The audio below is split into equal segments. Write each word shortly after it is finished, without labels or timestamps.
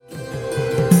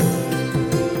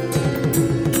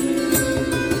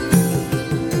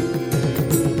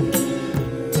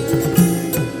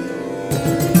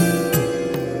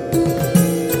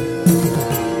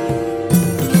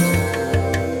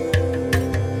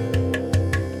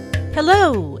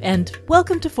Hello, and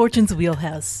welcome to Fortune's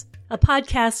Wheelhouse, a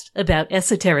podcast about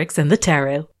esoterics and the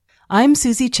tarot. I'm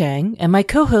Susie Chang, and my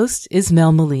co-host is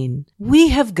Mel Moline. We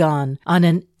have gone on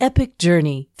an epic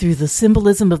journey through the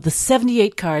symbolism of the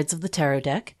 78 cards of the tarot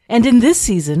deck, and in this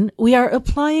season, we are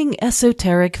applying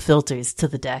esoteric filters to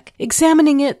the deck,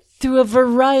 examining it through a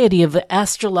variety of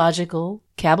astrological,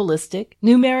 Kabbalistic,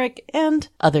 numeric, and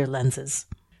other lenses.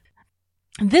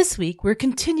 This week, we're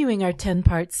continuing our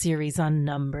 10-part series on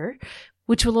number,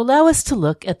 which will allow us to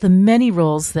look at the many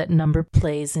roles that number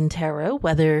plays in tarot,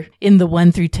 whether in the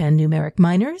 1 through 10 numeric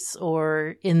minors,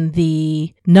 or in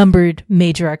the numbered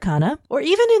major arcana, or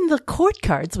even in the court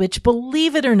cards, which,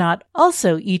 believe it or not,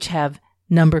 also each have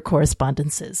number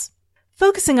correspondences.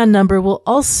 Focusing on number will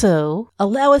also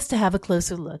allow us to have a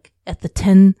closer look at the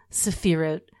 10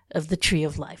 sephirot of the Tree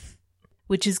of Life,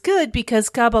 which is good because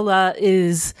Kabbalah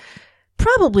is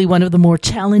probably one of the more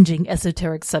challenging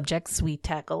esoteric subjects we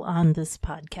tackle on this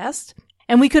podcast,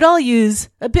 and we could all use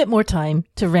a bit more time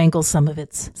to wrangle some of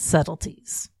its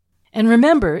subtleties. And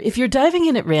remember, if you're diving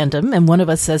in at random and one of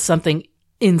us says something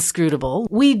inscrutable,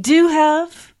 we do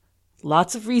have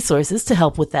lots of resources to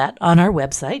help with that on our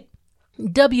website,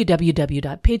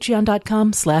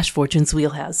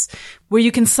 www.patreon.com/fortuneswheelhouse, where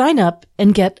you can sign up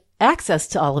and get access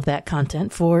to all of that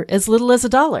content for as little as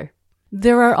 $1.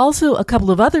 There are also a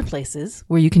couple of other places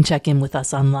where you can check in with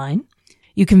us online.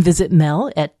 You can visit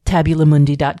Mel at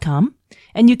tabulamundi.com,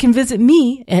 and you can visit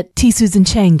me at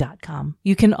tsusanchang.com.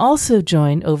 You can also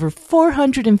join over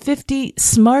 450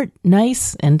 smart,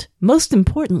 nice, and most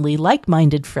importantly,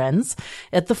 like-minded friends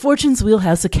at the Fortune's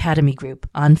Wheelhouse Academy group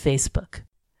on Facebook.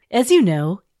 As you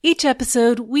know, each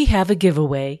episode we have a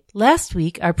giveaway. Last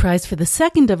week, our prize for the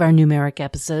second of our numeric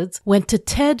episodes went to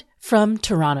Ted from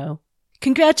Toronto.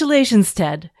 Congratulations,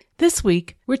 Ted. This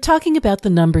week, we're talking about the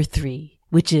number 3,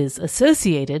 which is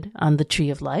associated on the Tree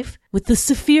of Life with the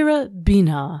Sephira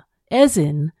Binah, as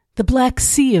in the Black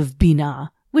Sea of Binah,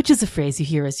 which is a phrase you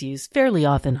hear us use fairly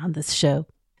often on this show.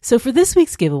 So for this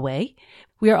week's giveaway,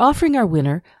 we are offering our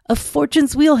winner a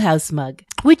Fortune's Wheelhouse mug,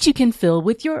 which you can fill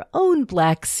with your own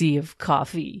Black Sea of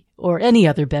coffee or any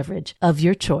other beverage of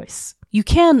your choice. You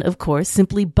can, of course,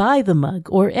 simply buy the mug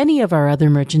or any of our other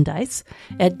merchandise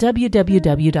at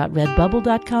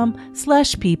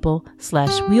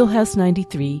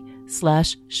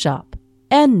www.redbubble.com/people/wheelhouse93/shop.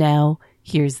 And now,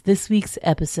 here's this week's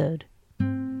episode.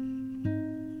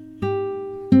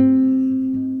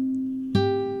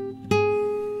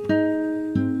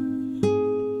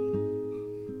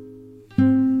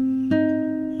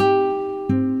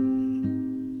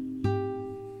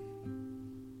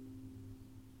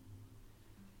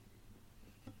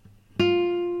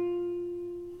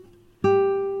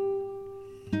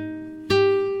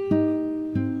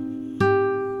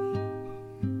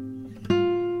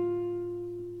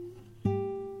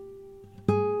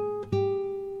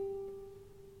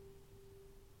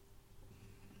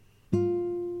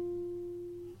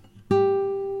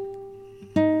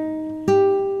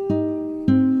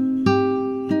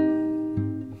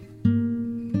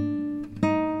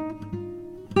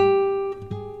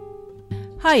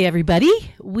 Hi, everybody.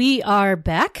 We are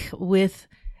back with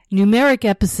numeric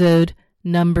episode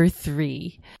number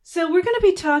 3. So we're going to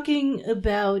be talking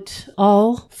about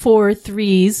all 4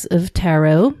 threes of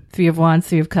tarot, 3 of Wands,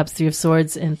 3 of Cups, 3 of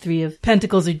Swords, and 3 of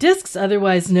Pentacles or Discs,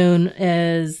 otherwise known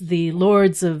as the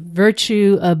Lords of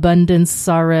Virtue, Abundance,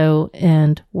 Sorrow,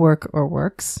 and Work or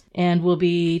Works. And we'll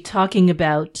be talking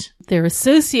about their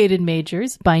associated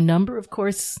majors by number, of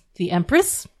course, the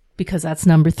Empress, because that's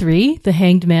number 3, the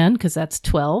Hanged Man, because that's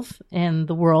 12, and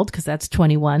the World, because that's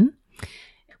 21.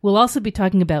 We'll also be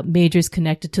talking about majors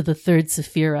connected to the third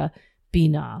Sephira,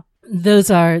 Binah. Those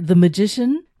are the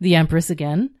Magician, the Empress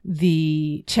again,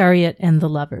 the Chariot, and the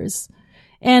Lovers.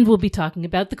 And we'll be talking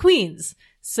about the Queens.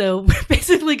 So we're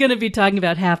basically going to be talking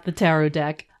about half the tarot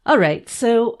deck. All right,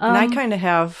 so and I kind of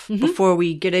have, before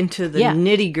we get into the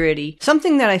nitty-gritty,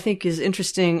 something that I think is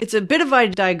interesting. It's a bit of a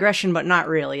digression, but not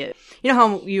really. You know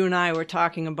how you and I were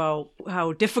talking about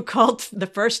how difficult the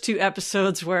first 2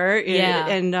 episodes were? Yeah.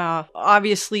 And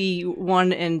obviously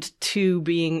 1 and 2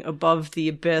 being above the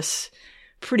abyss,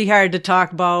 pretty hard to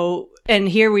talk about. And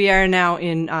here we are now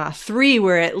in 3,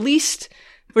 where at least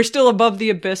we're still above the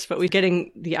abyss, but we're getting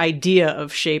the idea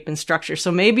of shape and structure.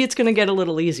 So maybe it's going to get a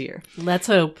little easier. Let's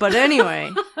hope. But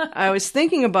anyway, I was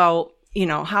thinking about, you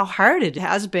know, how hard it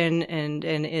has been and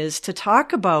is to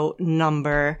talk about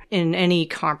number in any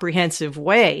comprehensive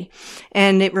way.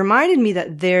 And it reminded me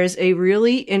that there's a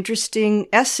really interesting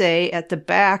essay at the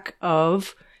back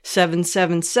of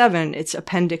 777. It's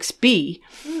Appendix B.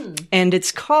 And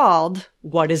it's called,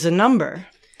 What is a Number?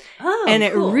 Oh, and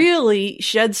it cool. really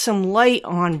sheds some light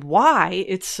on why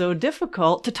it's so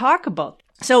difficult to talk about.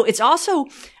 So it's also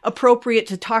appropriate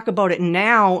to talk about it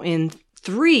now in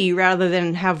 3 rather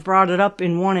than have brought it up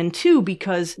in 1 and 2,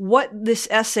 because what this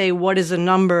essay, What is a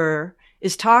Number,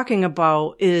 is talking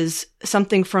about is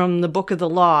something from the Book of the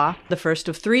Law, the first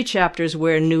of 3 chapters,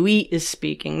 where Nuit is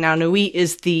speaking. Now, Nuit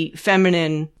is the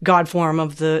feminine god form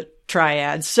of the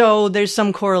triad, so there's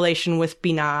some correlation with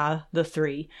Binah, the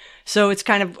 3. So it's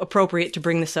kind of appropriate to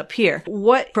bring this up here.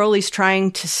 What Crowley's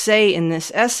trying to say in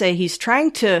this essay, he's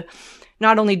trying to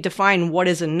not only define what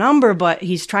is a number, but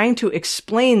he's trying to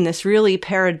explain this really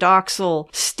paradoxical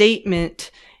statement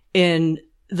in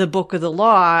the Book of the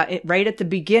Law, right at the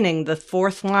beginning, the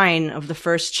 4th line of the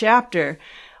 1st chapter,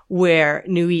 where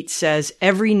Nuit says,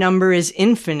 every number is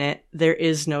infinite, there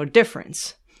is no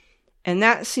difference. And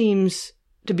that seems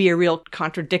to be a real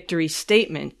contradictory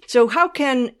statement. So how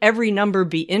can every number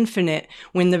be infinite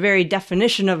when the very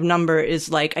definition of number is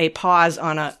like a pause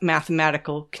on a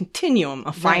mathematical continuum,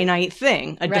 a finite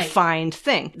thing, a defined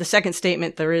thing? The second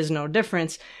statement, there is no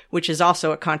difference, which is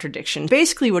also a contradiction.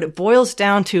 Basically, what it boils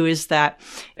down to is that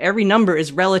every number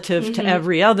is relative to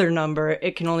every other number.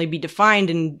 It can only be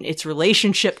defined in its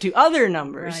relationship to other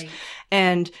numbers. Right.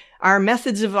 And our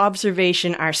methods of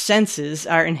observation, our senses,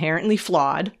 are inherently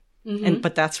flawed.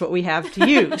 But that's what we have to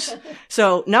use.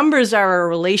 So numbers are a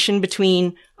relation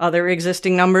between other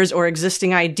existing numbers or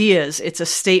existing ideas. It's a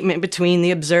statement between the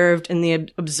observed and the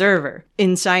observer.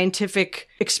 In scientific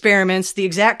experiments, the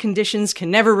exact conditions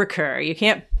can never recur. You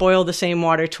can't boil the same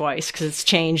water twice because it's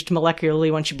changed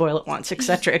molecularly once you boil it once, et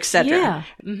cetera, et cetera.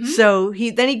 Yeah. So he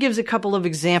gives a couple of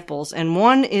examples, and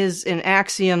one is an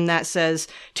axiom that says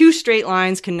 2 straight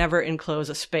lines can never enclose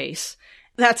a space.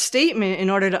 That statement, in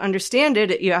order to understand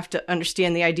it, you have to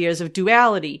understand the ideas of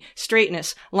duality,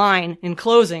 straightness, line,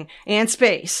 enclosing, and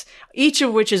space, each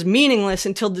of which is meaningless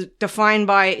until defined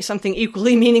by something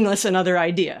equally meaningless, another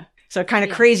idea. So kind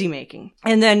of crazy making.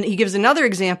 And then he gives another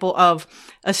example of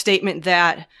a statement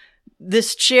that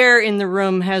this chair in the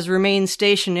room has remained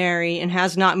stationary and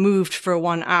has not moved for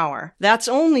 1 hour. That's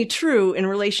only true in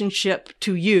relationship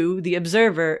to you, the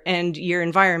observer, and your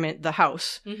environment, the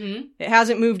house. It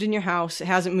hasn't moved in your house. It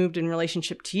hasn't moved in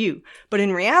relationship to you. But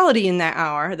in reality, in that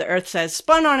hour, the Earth says,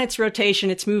 spun on its rotation,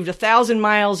 it's moved 1,000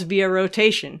 miles via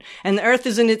rotation. And the Earth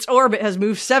is in its orbit, has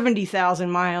moved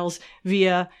 70,000 miles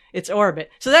via its orbit.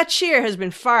 So that chair has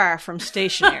been far from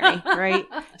stationary, right?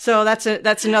 So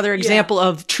that's another example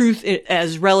of truth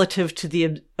as relative to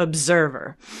the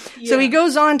observer. So he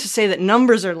goes on to say that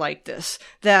numbers are like this,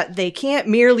 that they can't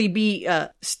merely be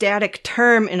a static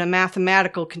term in a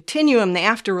mathematical continuum. They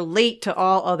have to relate to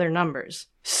all other numbers.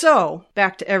 So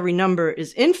back to every number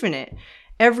is infinite.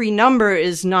 Every number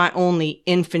is not only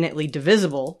infinitely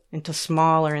divisible into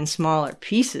smaller and smaller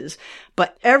pieces,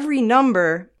 but every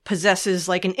number possesses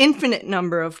like an infinite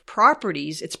number of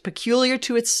properties. It's peculiar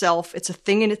to itself. It's a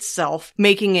thing in itself,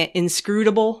 making it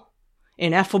inscrutable,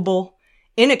 ineffable,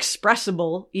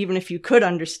 inexpressible, even if you could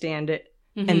understand it,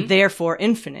 and therefore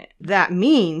infinite. That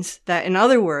means that, in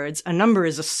other words, a number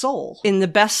is a soul. In the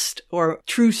best or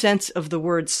true sense of the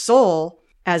word soul,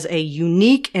 as a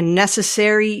unique and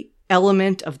necessary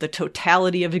element of the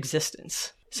totality of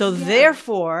existence. So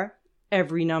therefore,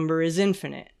 every number is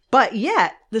infinite. But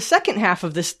yet, the second half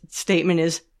of this statement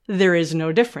is, there is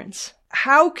no difference.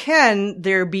 How can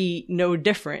there be no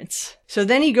difference? So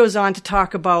then he goes on to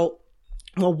talk about,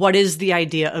 well, what is the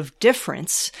idea of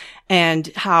difference and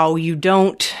how you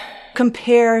don't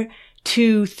compare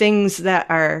to things that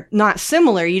are not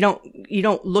similar. You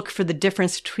don't look for the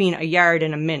difference between a yard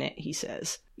and a minute, he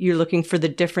says. You're looking for the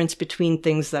difference between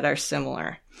things that are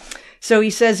similar. So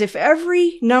he says, if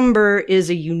every number is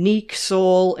a unique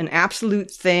soul, an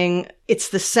absolute thing, it's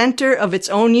the center of its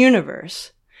own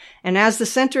universe. And as the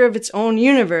center of its own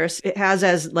universe, it has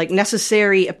as like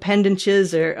necessary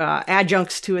appendages or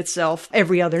adjuncts to itself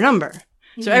every other number.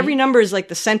 So every number is like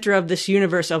the center of this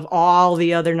universe of all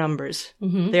the other numbers.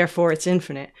 Therefore, it's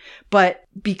infinite. But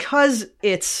because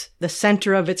it's the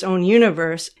center of its own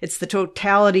universe, it's the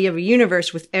totality of a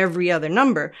universe with every other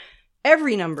number.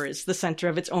 Every number is the center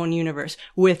of its own universe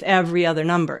with every other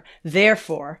number.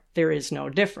 Therefore, there is no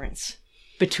difference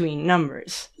between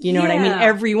numbers. You know what I mean?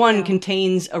 Every one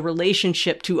contains a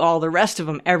relationship to all the rest of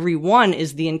them. Every one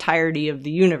is the entirety of the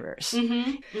universe.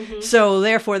 So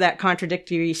therefore, that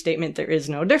contradictory statement, there is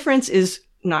no difference, is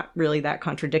not really that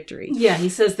contradictory. Yeah, he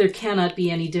says there cannot be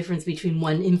any difference between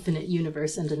one infinite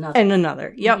universe and another. And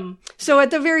another, yep. So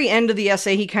at the very end of the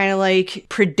essay, he kind of like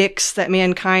predicts that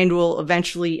mankind will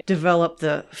eventually develop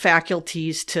the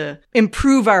faculties to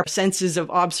improve our senses of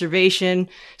observation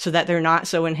so that they're not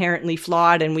so inherently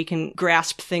flawed and we can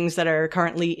grasp things that are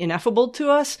currently ineffable to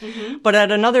us. But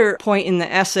at another point in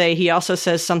the essay, he also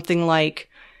says something like,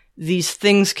 these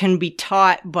things can be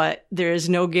taught, but there is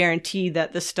no guarantee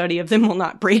that the study of them will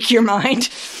not break your mind.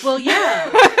 Well, yeah.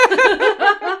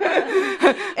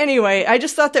 Anyway, I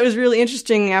just thought that was really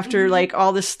interesting after like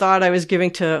all this thought I was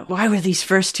giving to why were these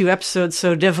first 2 episodes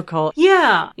so difficult?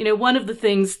 Yeah. One of the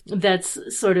things that's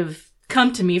sort of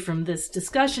come to me from this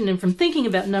discussion and from thinking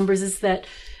about numbers is that,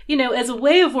 as a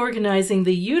way of organizing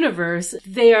the universe,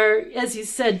 they are, as you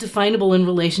said, definable in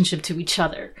relationship to each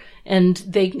other. And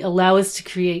they allow us to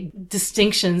create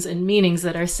distinctions and meanings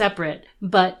that are separate.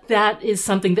 But that is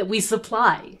something that we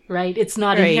supply, right? It's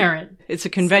not inherent. It's a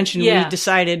convention we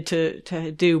decided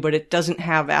to do, but it doesn't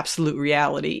have absolute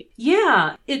reality.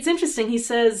 Yeah. It's interesting. He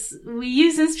says, we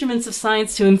use instruments of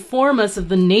science to inform us of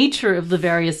the nature of the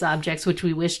various objects which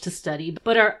we wish to study,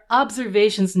 but our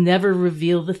observations never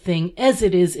reveal the thing as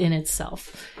it is in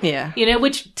itself. Yeah.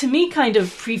 Which to me kind of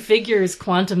prefigures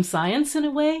quantum science in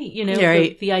a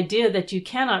way, the idea that you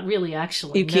cannot really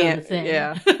actually know the thing.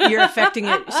 Yeah. You're affecting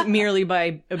it merely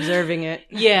by observing it.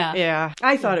 Yeah. Yeah.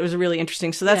 I thought it was really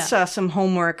interesting. So that's some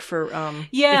homework for,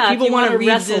 if people want to read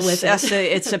wrestle this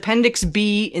essay, it's Appendix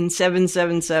B in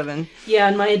 777. Yeah.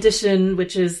 In my edition,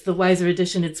 which is the Weiser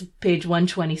edition, it's page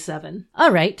 127.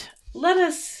 All right. Let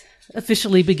us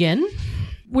officially begin.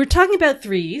 We're talking about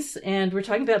threes, and we're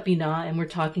talking about Binah, and we're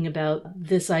talking about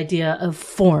this idea of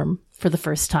form for the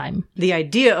first time. The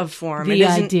idea of form. It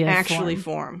isn't actually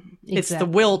form. Exactly. It's the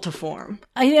will to form.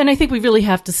 And I think we really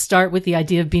have to start with the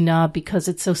idea of Binah because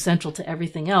it's so central to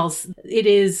everything else. It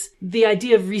is the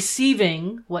idea of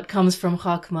receiving what comes from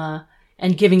Chokmah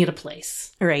and giving it a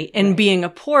place. Right. And being a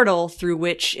portal through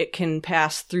which it can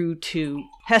pass through to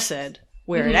Hesed,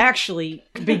 where it actually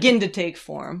begin to take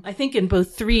form. I think in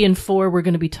both 3 and 4, we're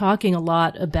going to be talking a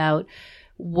lot about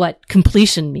what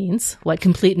completion means, what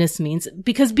completeness means,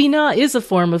 because Binah is a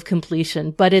form of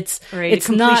completion, but it's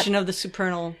completion of the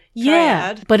supernal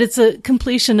triad. But it's a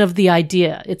completion of the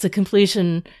idea. It's a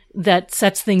completion that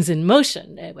sets things in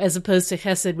motion, as opposed to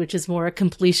Hesed, which is more a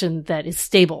completion that is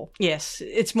stable. Yes,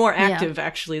 it's more active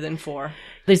actually than 4.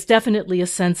 There's definitely a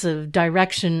sense of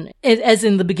direction, as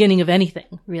in the beginning of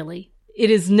anything, really. It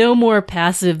is no more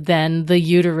passive than the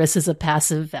uterus is a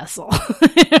passive vessel,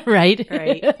 right?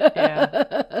 Right,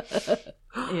 yeah.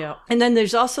 Yeah. And then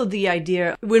there's also the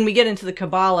idea, when we get into the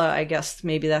Kabbalah, I guess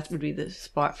maybe that would be the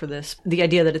spot for this, the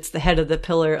idea that it's the head of the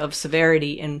pillar of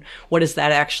severity, and what does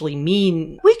that actually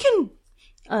mean? We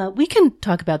can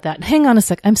talk about that. Hang on a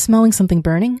sec. I'm smelling something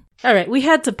burning. All right. We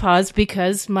had to pause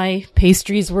because my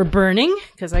pastries were burning,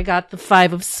 because I got the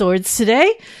 5 of Swords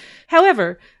today.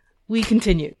 However, we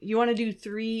continue. You want to do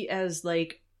 3 as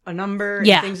like a number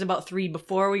and things about 3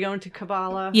 before we go into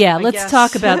Kabbalah? Yeah, let's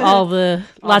talk about all the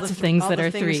lots of things that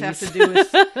are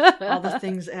 3s. All the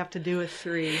things that have to do with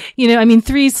 3.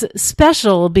 3's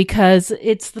special because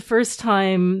it's the first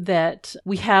time that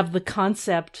we have the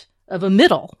concept of a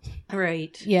middle.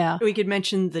 Right. Yeah. We could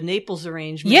mention the Naples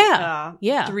arrangement.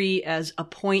 Yeah. 3 as a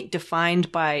point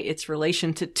defined by its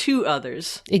relation to 2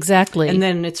 others. Exactly. And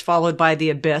then it's followed by the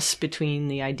abyss between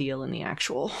the ideal and the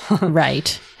actual.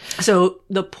 Right. So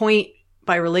the point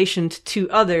by relation to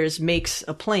 2 others makes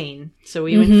a plane. So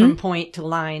we went from point to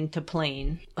line to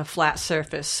plane, a flat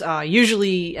surface,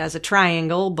 usually as a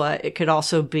triangle, but it could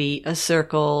also be a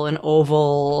circle, an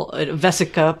oval, a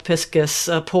vesica,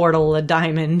 piscis, a portal, a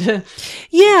diamond.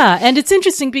 Yeah, and it's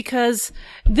interesting because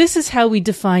this is how we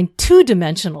define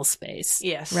 2-dimensional space.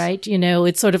 Yes. Right?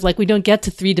 It's sort of like we don't get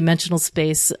to 3-dimensional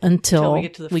space until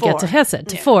we get to Hesed,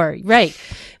 to 4, right?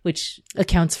 Which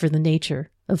accounts for the nature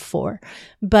of 4.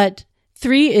 But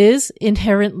 3 is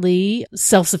inherently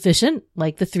self-sufficient,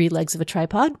 like the 3 legs of a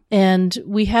tripod. And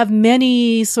we have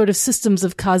many sort of systems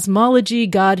of cosmology,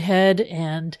 Godhead,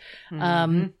 and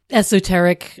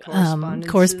esoteric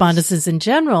correspondences in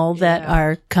general that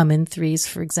are come in 3s,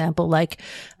 for example, like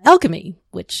alchemy,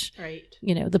 which,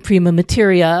 the prima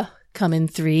materia come in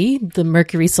 3, the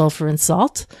mercury, sulfur, and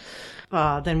salt.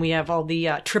 Then we have all the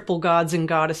triple gods and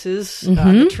goddesses,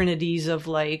 the trinities of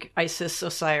like Isis,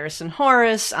 Osiris, and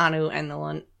Horus, Anu,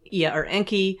 Enlil, Ea, or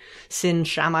Enki, Sin,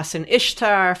 Shamash, and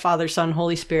Ishtar, Father, Son,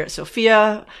 Holy Spirit,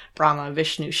 Sophia, Brahma,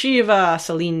 Vishnu, Shiva,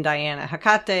 Selene, Diana,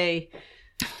 Hecate.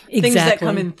 Things that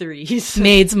come in threes.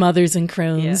 Maids, mothers, and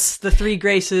crones. Yes. The 3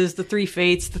 graces, the 3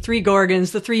 fates, the 3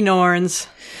 gorgons, the 3 norns,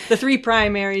 the 3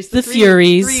 primaries, the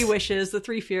furies. 3 wishes, the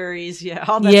 3 furies. Yeah.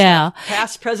 All that stuff.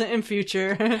 Past, present, and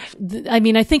future. I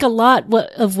mean, I think a lot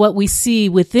of what we see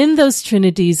within those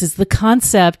trinities is the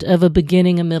concept of a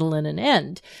beginning, a middle, and an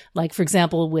end. Like, for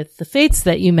example, with the fates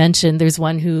that you mentioned, there's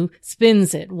one who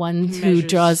spins it, one who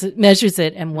measures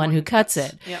it, and one who cuts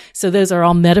it. Yep. So those are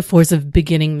all metaphors of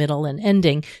beginning, middle, and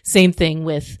ending. Same thing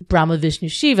with Brahma, Vishnu,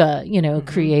 Shiva,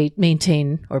 create,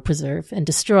 maintain, or preserve, and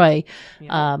destroy.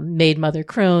 Yep. Maid, mother,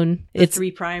 crone. It's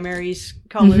 3 primaries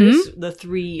colors, the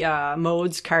 3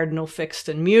 modes, cardinal, fixed,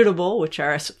 and mutable, which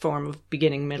are a form of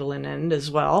beginning, middle, and end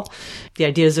as well. The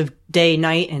ideas of day,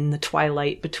 night, and the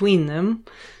twilight between them.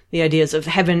 The ideas of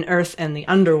heaven, earth, and the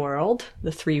underworld,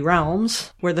 the 3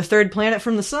 realms. We're the 3rd planet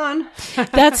from the sun.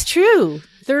 That's true.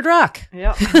 3rd rock.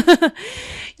 Yep.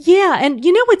 Yeah. And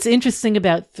you know what's interesting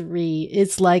about 3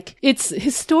 is like it's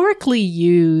historically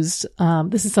used.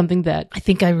 This is something that I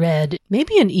think I read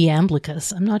maybe in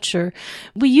Iamblichus. I'm not sure.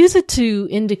 We use it to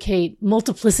indicate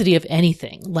multiplicity of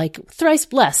anything, like thrice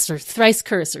blessed or thrice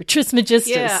cursed or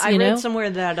trismegistus. Yeah, I read somewhere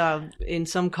that in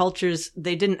some cultures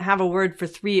they didn't have a word for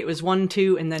 3. It was 1,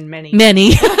 2, and then many.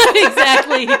 Many.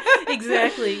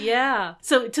 Exactly. Yeah.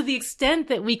 So to the extent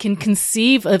that we can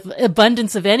conceive of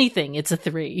abundance of anything, it's a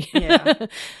 3. Yeah.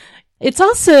 It's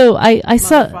also, I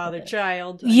saw. Mother, father,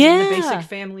 child. Yeah. The basic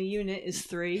family unit is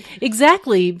 3.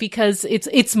 Exactly. Because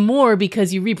it's more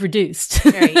because you reproduced.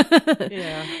 Right.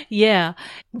 Yeah. Yeah.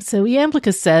 So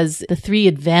Iamblichus says the 3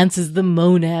 advances the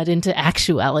monad into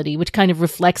actuality, which kind of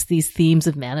reflects these themes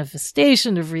of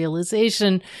manifestation, of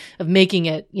realization, of making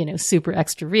it, super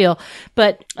extra real.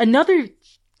 But another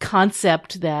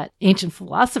concept that ancient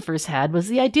philosophers had was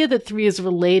the idea that 3 is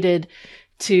related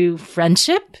to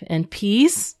friendship and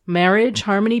peace, marriage,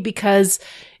 harmony, because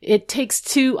it takes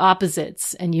 2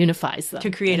 opposites and unifies them to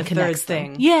create a 3rd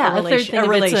thing. Yeah, a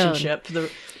relationship.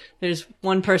 There's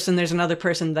one person, there's another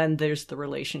person, then there's the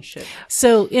relationship.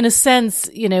 So in a sense,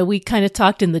 we kind of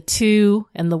talked in the 2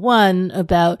 and the 1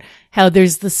 about how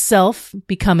there's the self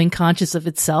becoming conscious of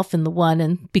itself in the 1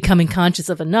 and becoming conscious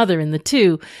of another in the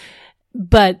 2.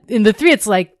 But in the 3, it's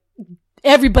like,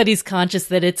 everybody's conscious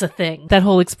that it's a thing. That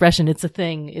whole expression, it's a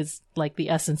thing, is like the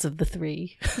essence of the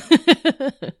 3.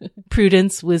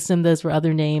 Prudence, wisdom, those were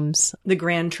other names. The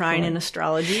grand trine in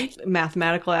astrology,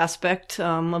 mathematical aspect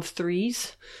of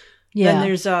 3s. Yeah. Then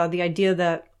there's the idea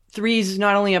that 3 is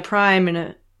not only a prime and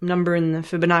a number in the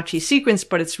Fibonacci sequence,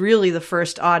 but it's really the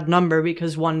first odd number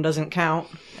because 1 doesn't count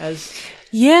as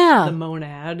the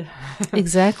monad.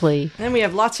 Exactly. Then we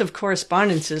have lots of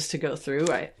correspondences to go through.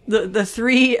 Right? The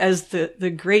 3 as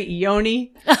the great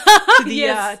yoni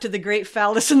to the great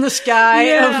phallus in the sky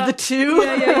of the 2.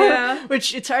 Yeah.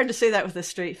 Which it's hard to say that with a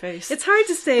straight face. It's hard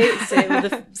to say it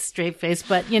with a straight face,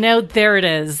 but there it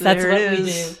is. That's what we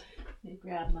do. Let me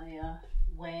grab my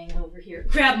wang over here.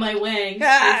 Grab my wang.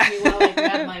 Excuse me while I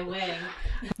grab my wang.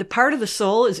 The part of the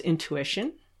soul is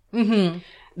intuition. Mm-hmm.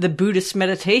 The Buddhist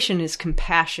meditation is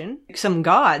compassion. Some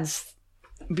gods,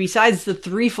 besides the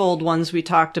 3-fold ones we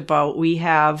talked about, we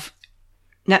have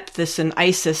Nephthys and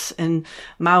Isis and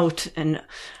Maut and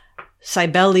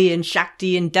Cybele and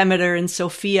Shakti and Demeter and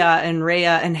Sophia and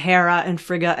Rhea and Hera and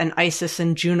Frigga and Isis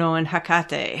and Juno and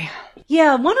Hecate.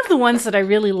 Yeah, one of the ones that I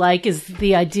really like is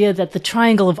the idea that the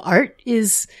triangle of art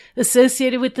is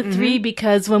associated with the 3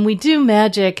 because when we do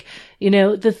magic,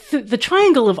 the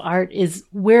triangle of art is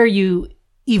where you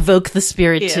evoke the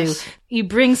spirit to. You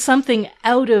bring something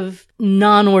out of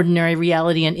non-ordinary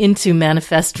reality and into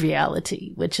manifest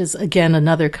reality, which is, again,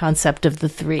 another concept of the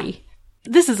 3.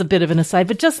 This is a bit of an aside,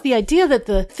 but just the idea that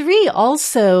the 3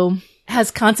 also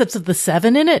has concepts of the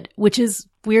 7 in it, which is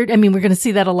weird. I mean, we're going to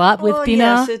see that a lot with Bina.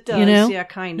 Yes, it does. Yeah,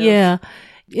 kind of. Yeah,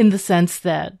 in the sense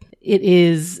that it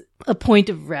is a point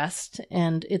of rest,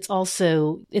 and it's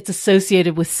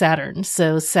associated with Saturn.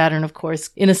 So Saturn, of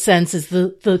course, in a sense, is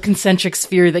the concentric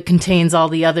sphere that contains all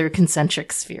the other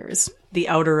concentric spheres. The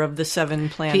outer of the 7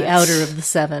 planets. The outer of the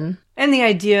 7. And the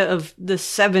idea of the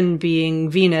 7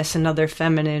 being Venus, another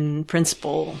feminine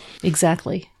principle.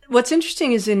 Exactly. What's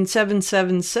interesting is in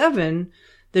 777,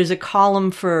 there's a column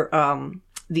for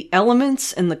the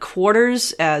elements and the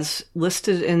quarters as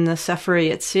listed in the Sefer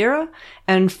Yetzirah.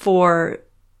 And for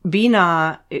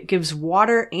Bina, it gives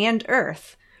water and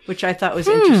earth, which I thought was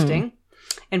interesting.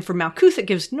 And for Malkuth, it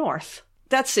gives north.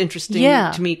 That's interesting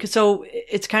to me. So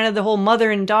it's kind of the whole mother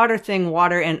and daughter thing,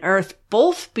 water and earth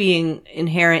both being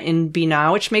inherent in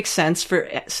Binah, which makes sense for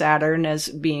Saturn as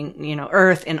being, you know,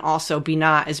 earth, and also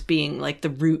Binah as being like the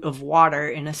root of water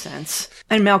in a sense.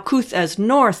 And Malkuth as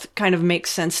north kind of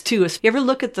makes sense too. If you ever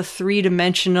look at the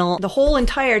three-dimensional, the whole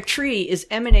entire tree is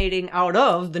emanating out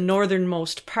of the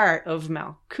northernmost part of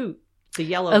Malkuth. The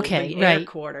yellow, the air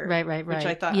quarter. Right. Which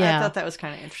I thought that was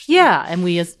kind of interesting. Yeah, and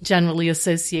we generally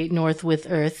associate north with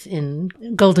earth in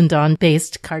Golden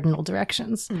Dawn-based cardinal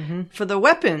directions. Mm-hmm. For the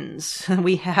weapons,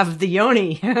 we have the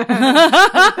Yoni.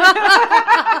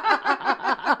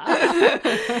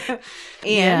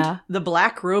 And the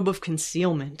black robe of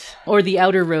concealment. Or the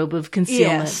outer robe of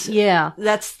concealment. Yes. Yeah.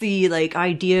 That's the, like,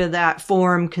 idea that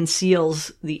form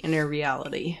conceals the inner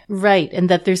reality. Right, and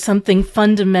that there's something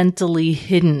fundamentally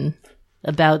hidden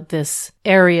about this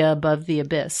area above the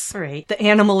abyss. Right. The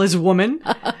animal is woman.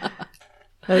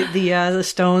 The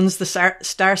stones, the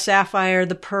star sapphire,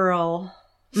 the pearl,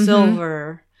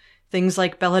 silver, things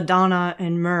like belladonna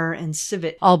and myrrh and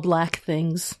civet. All black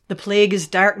things. The plague is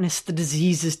darkness, the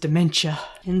disease is dementia.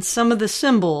 And some of the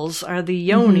symbols are the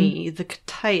yoni, the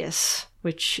katayas,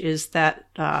 which is that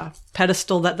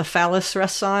pedestal that the phallus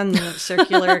rests on, the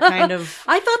circular kind of...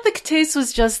 I thought the katayas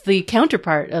was just the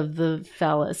counterpart of the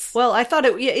phallus. Well, I thought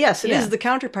it is the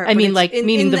counterpart. I mean, like,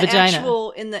 meaning the vagina.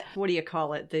 In the, what do you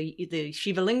call it? The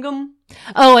Shiva Lingam?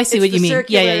 Oh, I see what you mean.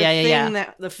 Circular Yeah. thing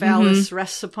that the phallus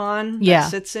rests upon,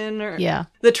 that sits in. Or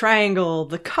the triangle,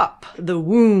 the cup, the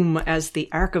womb as the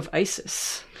ark of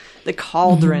Isis, the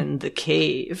cauldron, the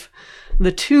cave,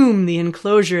 the tomb, the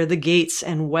enclosure, the gates,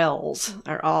 and wells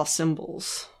are all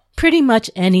symbols. Pretty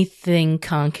much anything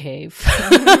concave.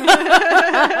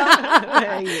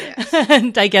 Yes.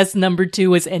 And I guess number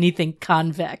 2 was anything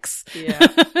convex. Yeah,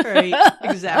 right.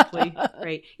 Exactly.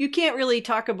 Right. You can't really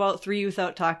talk about 3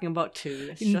 without talking about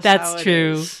 2. That's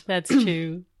true. That's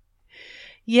true.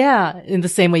 Yeah, in the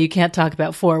same way you can't talk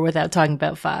about 4 without talking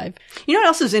about 5. You know what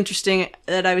else is interesting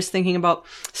that I was thinking about?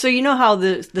 So you know how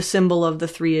the symbol of the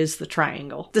 3 is the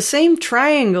triangle. The same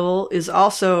triangle is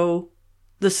also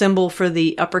the symbol for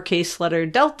the uppercase letter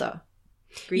delta.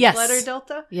 Greek letter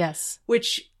delta? Yes.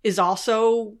 Which is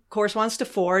also corresponds to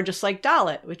 4, just like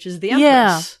Dalet, which is the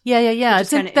Empress. Yeah.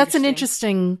 That's an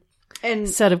interesting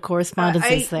set of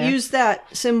correspondences there. I use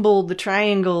that symbol, the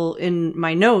triangle, in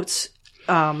my notes.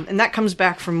 And that comes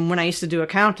back from when I used to do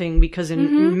accounting, because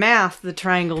in math, the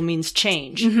triangle means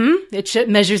change. It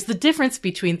measures the difference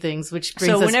between things, which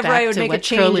brings us back to what whenever I would make a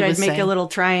change, I'd make a little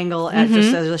triangle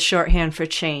just as a shorthand for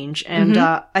change. And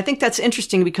I think that's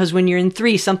interesting because when you're in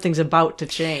 3, something's about to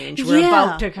change. We're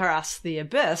about to cross the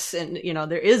abyss, and you know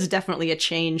there is definitely a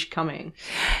change coming.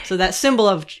 So that symbol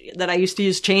of that I used to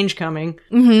use, change coming,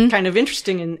 kind of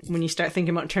interesting when you start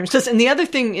thinking about terms. And the other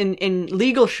thing in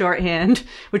legal shorthand,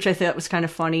 which I thought was kind of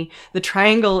funny, the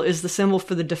triangle is the symbol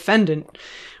for the defendant,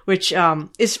 which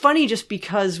is funny just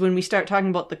because when we start talking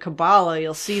about the Kabbalah,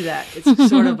 you'll see that it's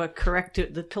sort of a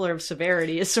corrective. The pillar of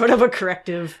severity is sort of a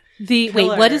corrective. Wait,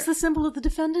 what is the symbol of the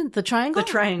defendant? The triangle? The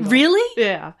triangle. Really?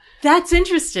 Yeah. That's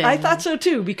interesting. I thought so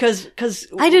too, because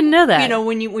I didn't know that. You know,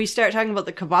 when we start talking about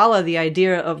the Kabbalah, the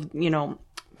idea of, you know,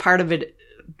 part of it,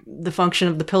 the function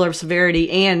of the pillar of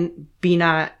severity and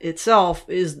Binah itself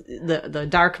is the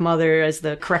dark mother as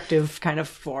the corrective kind of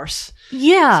force.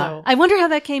 Yeah. So, I wonder how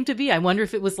that came to be. I wonder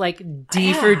if it was like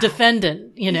D for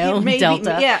defendant, you know, maybe,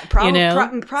 delta. Yeah, probably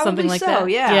something like so, that.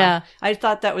 Yeah. I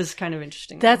thought that was kind of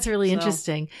interesting. That's really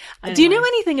interesting. Anyway. Do you know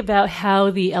anything about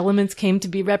how the elements came to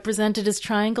be represented as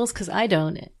triangles? Because I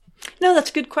don't. No, that's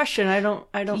a good question. I don't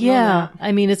know that.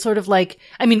 I mean, it's sort of like,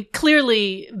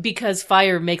 clearly because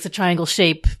fire makes a triangle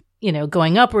shape, you know,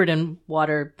 going upward and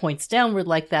water points downward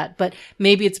like that. But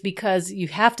maybe it's because you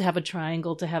have to have a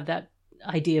triangle to have that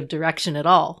idea of direction at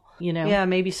all, you know? Yeah,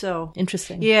 maybe so.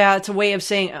 Interesting. Yeah, it's a way of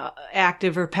saying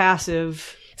active or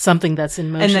passive. Something that's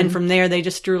in motion. And then from there, they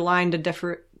just drew a line to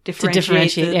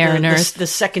differentiate air and earth. The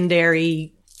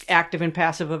secondary active and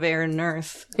passive of air and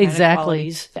earth.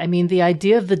 Exactly. I mean, the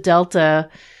idea of the delta,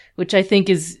 which I think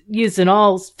is used in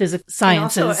all physics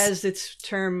sciences. And also as its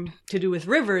term to do with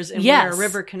rivers and where a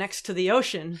river connects to the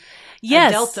ocean.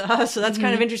 Yes. Delta. So that's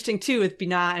kind of interesting too with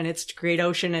Binah and its great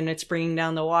ocean and it's bringing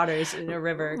down the waters in a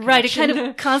river connection. Right. It kind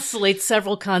of constellates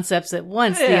several concepts at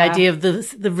once. The idea of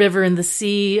the river and the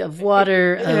sea, of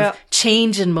water, of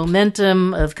change and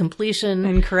momentum, of completion.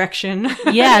 And correction.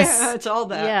 Yes. It's all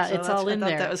that. Yeah, so it's all in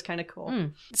there. That was kind of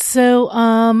cool. So,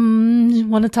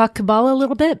 want to talk Kabbalah a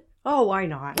little bit? Oh, why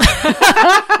not? It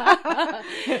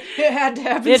had to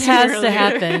happen. It has to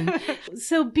happen.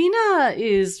 So Bina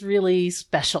is really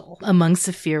special among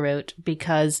Sephirot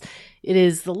because it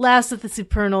is the last of the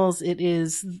supernals. It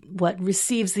is what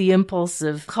receives the impulse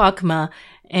of Chokmah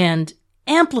and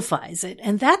amplifies it.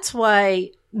 And that's why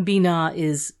Bina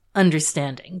is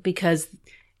understanding, because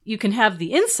you can have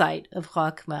the insight of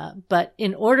Chokmah, but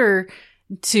in order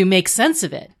to make sense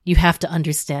of it, you have to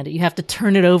understand it. You have to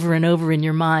turn it over and over in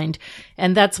your mind.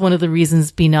 And that's one of the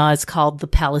reasons Binah is called the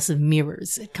Palace of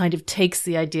Mirrors. It kind of takes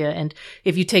the idea, and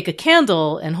if you take a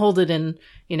candle and hold it in,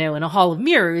 in a hall of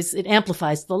mirrors, it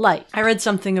amplifies the light. I read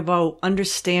something about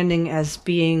understanding as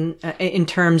being, in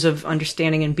terms of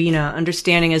understanding in Binah,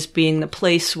 understanding as being the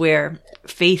place where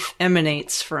faith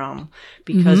emanates from,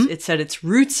 because it said its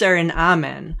roots are in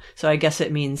Amen. So I guess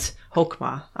it means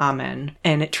Chokmah, Amen.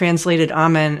 And it translated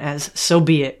Amen as so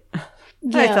be it.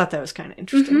 Yeah. I thought that was kind of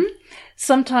interesting.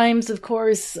 Sometimes, of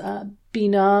course,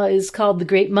 Binah is called the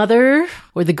Great Mother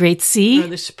or the Great Sea. Or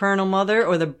the Supernal Mother,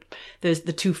 or there's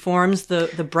the two forms,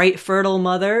 the bright fertile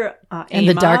mother, and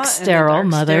the dark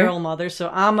sterile mother. So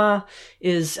Amma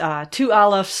is two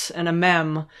alephs and a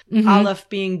mem. Aleph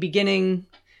being beginning,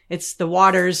 it's the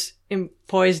waters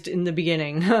poised in the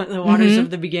beginning, the waters of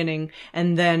the beginning.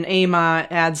 And then Ama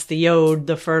adds the yod,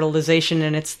 the fertilization,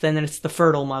 and it's the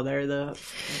fertile mother, the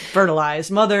fertilized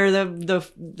mother,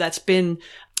 that's been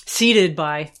seeded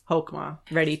by Chokmah,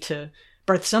 ready to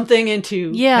birth something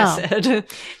into Hesed.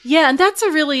 Yeah, and that's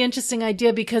a really interesting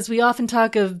idea, because we often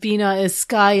talk of Bina as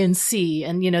sky and sea,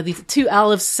 and these two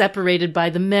alephs separated by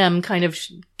the mem kind of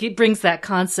brings that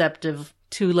concept of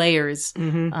two layers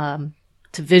to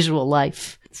visual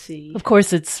life. Sea. Of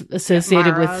course, it's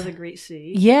associated Mara, with the Great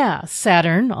Sea. Yeah,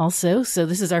 Saturn also. So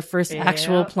this is our first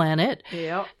actual planet.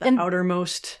 Yeah, the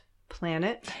outermost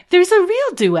planet. There's a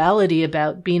real duality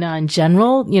about Bina in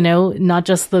general, not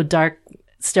just the dark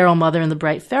sterile mother and the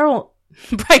bright feral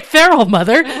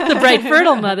mother, the bright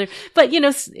fertile mother, but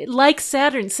like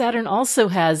Saturn also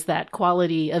has that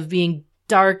quality of being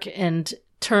dark and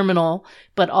terminal,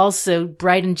 but also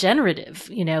bright and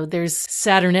generative. There's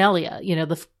Saturnalia,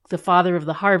 the father of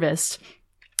the harvest,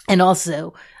 and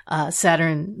also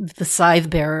Saturn, the scythe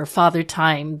bearer, father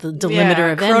time, the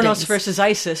delimiter of Kronos endings. versus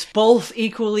Isis, both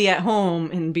equally at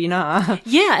home in Binah.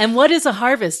 Yeah, and what is a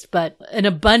harvest but an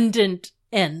abundant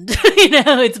end?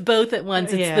 It's both at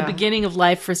once. It's the beginning of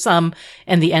life for some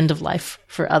and the end of life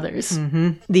for others.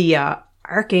 The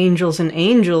archangels and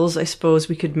angels, I suppose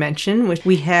we could mention, which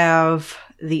we have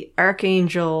the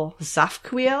archangel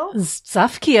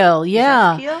Zafkiel.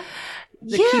 Yeah.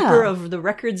 The keeper of the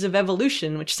records of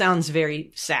evolution, which sounds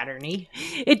very Saturn-y.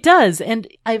 It does. And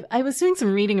I was doing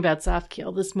some reading about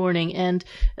Tzafkiel this morning, and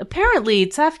apparently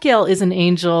Tzafkiel is an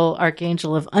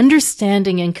archangel of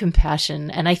understanding and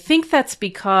compassion. And I think that's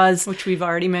because... Which we've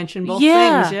already mentioned both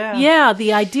things, Yeah,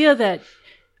 the idea that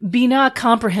Binah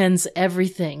comprehends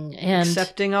everything. And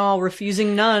accepting all,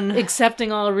 refusing none,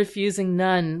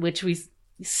 which we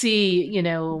see,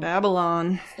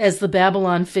 Babylon as the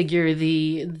Babylon figure,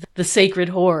 the sacred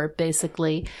whore,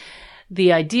 basically.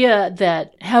 The idea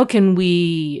that how can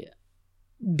we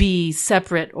be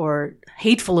separate or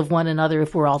hateful of one another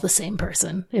if we're all the same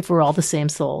person, if we're all the same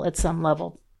soul at some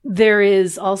level. There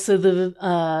is also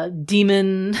the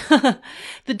demon,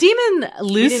 the demon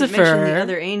Lucifer. We didn't mention the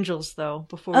other angels, though,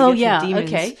 before we get to demons.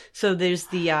 Okay. So there's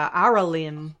the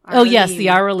Aralim. Oh, yes, the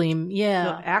Aralim, yeah.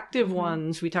 The active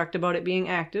ones. We talked about it being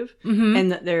active.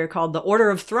 And that they're called the Order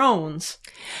of Thrones.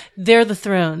 They're the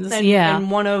thrones,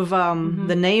 And one of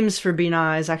the names for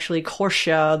Binah is actually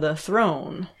Korsha, the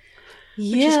throne.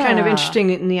 Which is kind of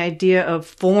interesting in the idea of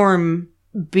form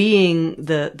being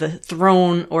the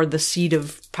throne or the seat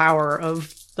of power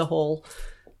of the whole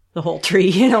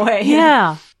tree in a way.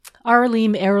 Yeah.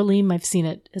 Aralim, I've seen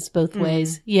it as both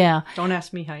ways. Yeah. Don't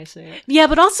ask me how you say it. Yeah,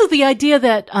 but also the idea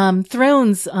that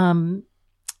thrones,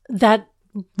 that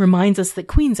reminds us that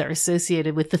queens are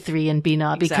associated with the three in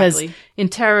Binah, because in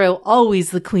tarot,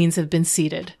 always the queens have been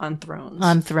seated on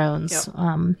thrones.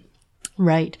 Yep.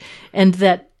 Right. And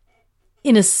that,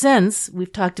 in a sense,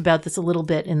 we've talked about this a little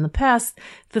bit in the past,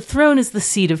 the throne is the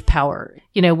seat of power,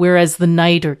 whereas the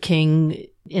knight or king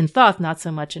in Thoth, not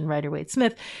so much in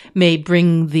Rider-Waite-Smith, may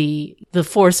bring the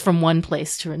force from one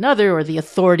place to another, or the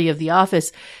authority of the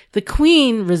office. The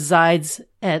queen resides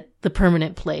at the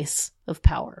permanent place of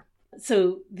power.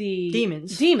 So the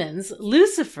demons,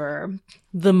 Lucifer,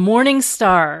 the morning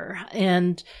star,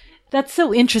 and that's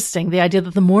so interesting, the idea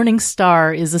that the morning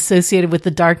star is associated with the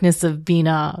darkness of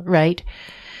Binah, right?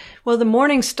 Well, the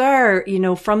morning star,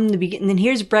 from the beginning, and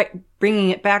here's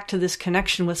bringing it back to this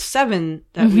connection with 7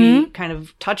 that we kind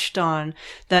of touched on,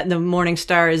 that the morning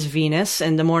star is Venus,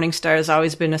 and the morning star has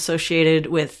always been associated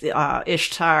with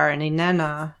Ishtar and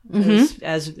Inanna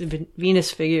as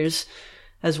Venus figures,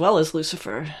 as well as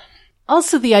Lucifer.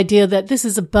 Also the idea that this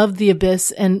is above the abyss,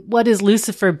 and what is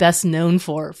Lucifer best known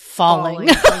for? Falling.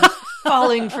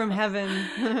 Falling from heaven.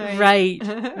 Right.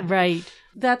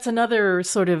 That's another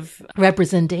sort of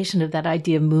representation of that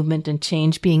idea of movement and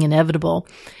change being inevitable,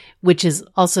 which is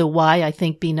also why I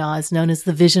think Binah is known as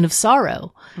the vision of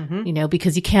sorrow,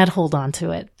 because you can't hold on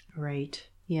to it. Right.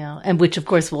 Yeah. And which, of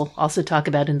course, we'll also talk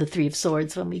about in the 3 of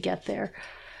Swords when we get there.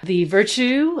 The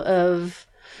virtue of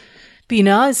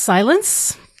Binah is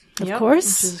silence, of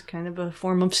course. Which is kind of a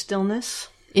form of stillness.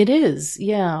 It is,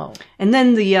 yeah. And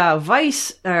then the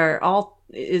vice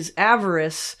is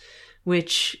avarice,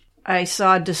 which I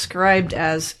saw described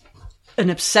as an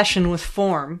obsession with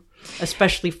form,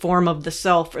 especially form of the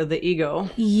self or the ego.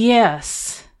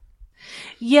 Yes.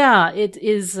 Yeah, it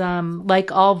is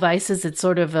like all vices, it's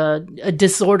sort of a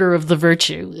disorder of the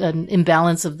virtue, an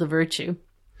imbalance of the virtue.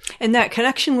 And that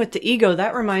connection with the ego,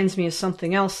 that reminds me of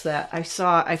something else that I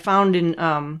found in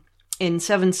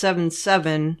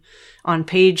 777 on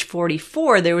page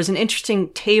 44. There was an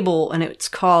interesting table, and it's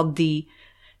called the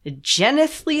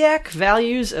genethliac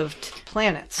values of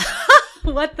planets.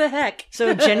 What the heck?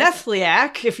 So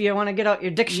genethliac, if you want to get out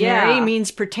your dictionary, means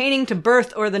pertaining to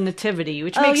birth or the nativity,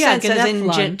 which makes sense as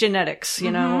in genetics,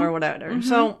 or whatever.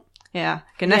 So,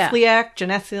 genethliac,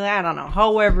 genethliac, I don't know,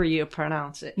 however you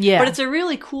pronounce it. Yeah. But it's a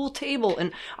really cool table.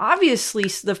 And obviously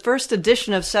the first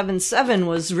edition of 7.7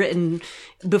 was written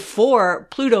before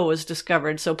Pluto was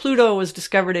discovered. So Pluto was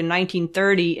discovered in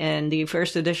 1930, and the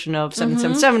first edition of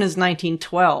 777 is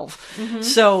 1912.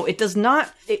 So it does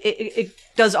not, it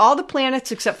does all the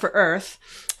planets except for Earth,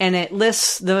 and it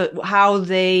lists how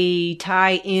they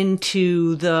tie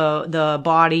into the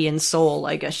body and soul,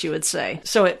 I guess you would say.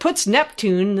 So it puts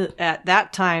Neptune at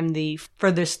that time the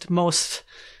furthest most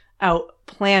out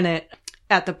planet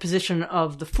at the position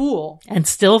of the Fool. And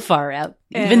still far out,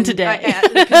 even today.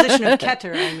 At the position of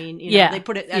Keter, they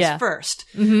put it as first,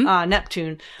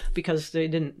 Neptune, because they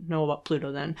didn't know about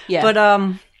Pluto then. Yeah.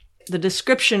 But the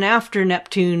description after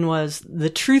Neptune was the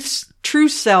true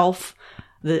self,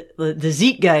 the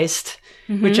Zeitgeist,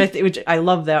 which I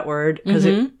love that word, because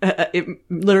it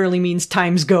literally means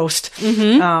time's ghost,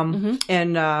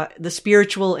 and the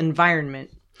spiritual environment.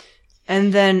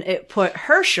 And then it put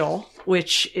Herschel,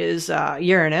 which is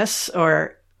Uranus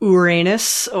or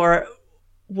Uranus or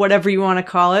whatever you want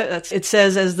to call it. It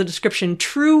says as the description,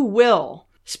 true will,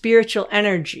 spiritual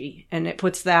energy, and it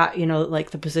puts that, like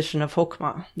the position of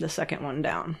Hokmah, the second one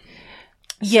down.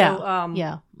 Yeah.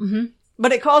 So,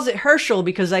 but it calls it Herschel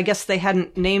because I guess they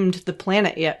hadn't named the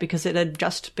planet yet, because it had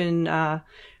just been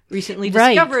recently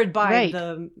discovered by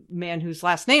the man whose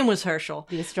last name was Herschel,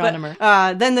 the astronomer.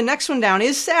 But, then the next one down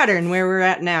is Saturn, where we're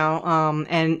at now.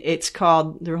 And it's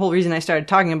called, the whole reason I started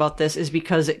talking about this is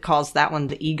because it calls that one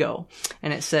the ego.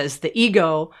 And it says the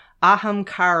ego,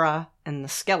 ahamkara, and the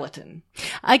skeleton.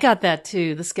 I got that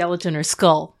too, the skeleton or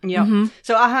skull. Yeah.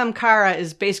 So ahamkara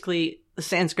is basically the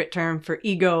Sanskrit term for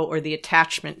ego, or the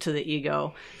attachment to the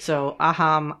ego. So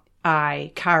aham,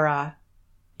 I, kara,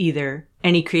 either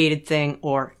any created thing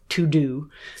or to do.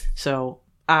 So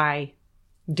I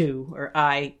do, or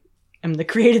I am the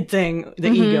created thing,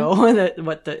 the ego,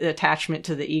 the attachment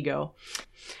to the ego.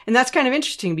 And that's kind of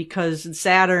interesting because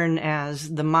Saturn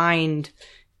as the mind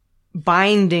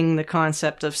binding the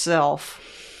concept of self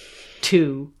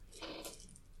to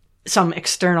some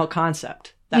external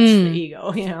concept. That's the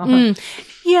ego,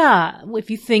 Yeah. If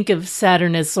you think of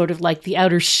Saturn as sort of like the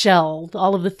outer shell,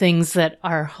 all of the things that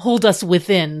hold us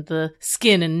within, the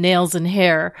skin and nails and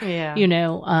hair,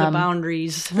 the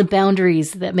boundaries. The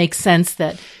boundaries that make sense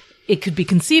that it could be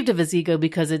conceived of as ego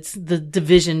because it's the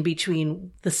division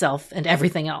between the self and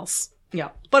everything else.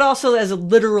 Yeah. But also as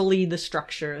literally the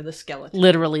structure, the skeleton.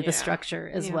 Literally the structure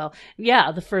as well.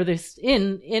 Yeah. The furthest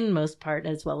inmost part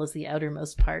as well as the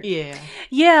outermost part. Yeah.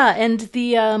 Yeah. And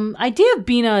the idea of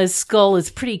Binah's skull is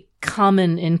pretty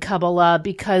common in Kabbalah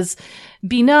because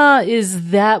Binah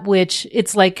is that which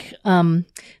it's like, the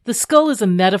skull is a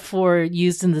metaphor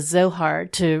used in the Zohar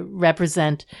to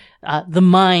represent the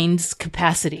mind's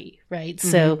capacity, right?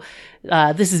 So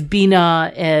this is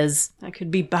Binah as... I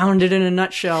could be bounded in a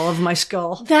nutshell of my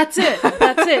skull. That's it.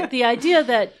 That's it. The idea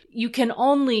that you can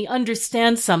only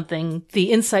understand something,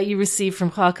 the insight you receive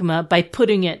from Chokmah, by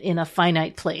putting it in a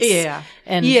finite place. Yeah.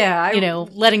 And,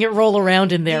 letting it roll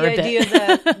around in there a bit. The idea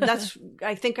that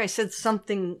I think I said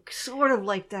something sort of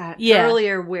like that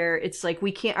earlier, where it's like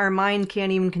our mind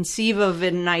can't even conceive of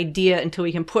an idea until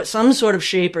we can put some sort of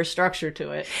shape or structure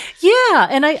to it. Yeah.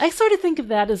 And I sort of think of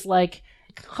that as like,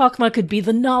 Chokmah could be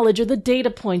the knowledge or the data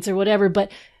points or whatever,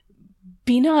 but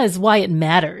Binah is why it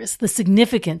matters. The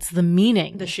significance, the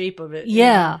meaning. The shape of it.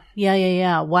 Yeah.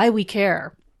 Why we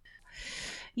care.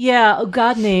 Yeah, a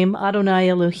God name, Adonai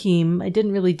Elohim. I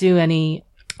didn't really do any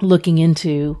looking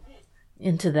into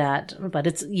that, but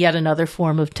it's yet another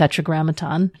form of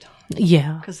tetragrammaton.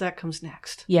 Yeah. Because that comes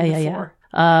next. Yeah.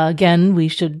 Again, we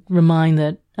should remind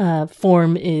that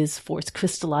form is force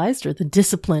crystallized, or the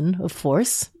discipline of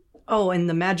force. Oh, and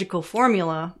the magical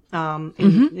formula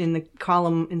in the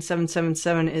column in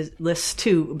 777 lists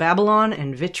two, Babylon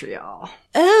and vitriol.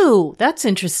 Oh, that's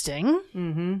interesting.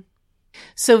 Mm-hmm.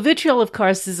 So vitriol, of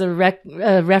course, is a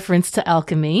reference to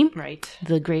alchemy. Right.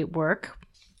 The great work.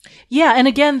 Yeah, and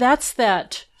again, that's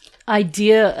that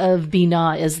idea of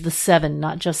Binah as the 7,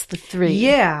 not just the 3.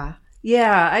 Yeah.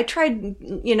 I tried,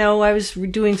 I was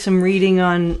doing some reading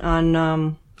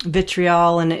on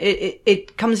vitriol, and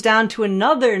it comes down to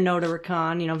another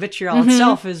notarikon. Vitriol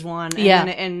itself is one,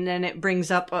 and then it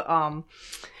brings up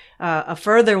a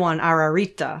further one,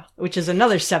 ararita, which is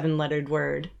another 7-lettered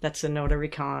word. That's a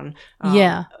notarikon.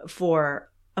 For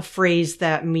a phrase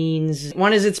that means,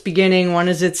 one is its beginning, one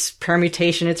is its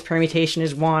permutation. Its permutation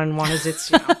is one is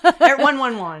its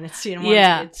 111.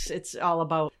 It's all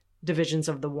about divisions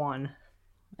of the one.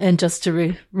 And just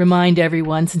to remind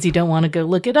everyone, since you don't want to go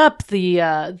look it up, the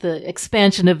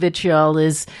expansion of vitriol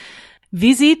is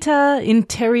visita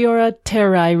interiora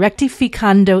terrae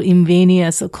rectificando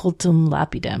invenias occultum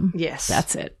lapidem. Yes.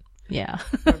 That's it. Yeah.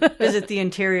 Visit the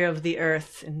interior of the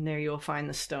earth, and there you'll find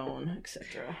the stone,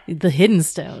 etc. The hidden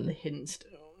stone. The hidden stone.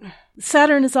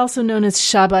 Saturn is also known as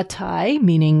Shabbatai,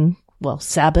 meaning,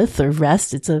 Sabbath or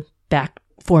rest. It's a back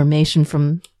formation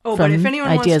from but if anyone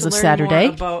ideas wants of to learn Saturday.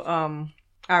 More about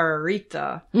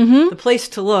Ararita, the place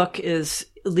to look is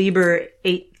Liber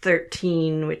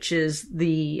 813, which is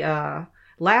the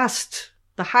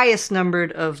highest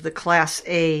numbered of the Class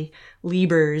A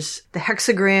Libers, the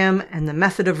hexagram, and the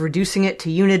method of reducing it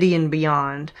to unity and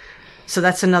beyond. So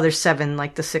that's another 7,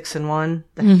 like the 6 and 1,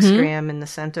 the hexagram in the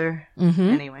center.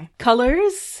 Anyway.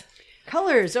 Colors,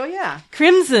 oh yeah.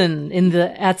 Crimson in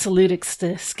the Atzilutic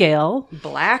scale.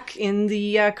 Black in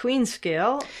the Queen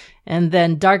scale. And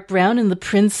then dark brown in the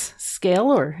Prince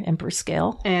scale or Emperor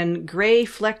scale. And gray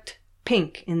flecked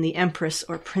pink in the Empress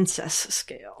or Princess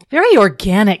scale. Very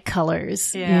organic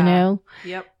colors,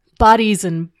 Yep. Bodies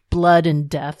and blood and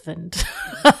death and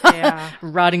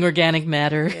rotting organic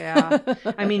matter. Yeah.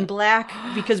 I mean, black,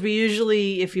 because we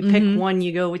usually, if you pick one,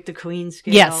 you go with the Queen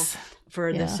scale. Yes.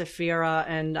 For the Sephira,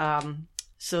 and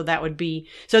so that would be,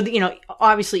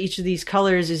 obviously each of these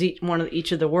colors is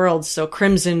each of the worlds. So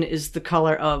crimson is the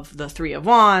color of the 3 of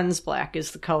Wands, black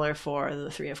is the color for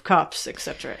the 3 of Cups,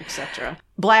 etc., etc.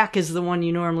 Black is the one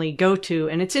you normally go to,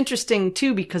 and it's interesting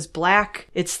too because black,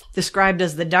 it's described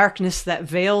as the darkness that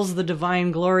veils the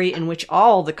divine glory in which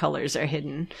all the colors are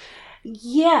hidden.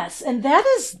 Yes, and that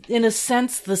is, in a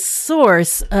sense, the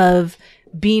source of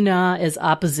Binah as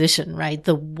opposition, right?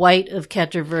 The white of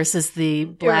Keter versus the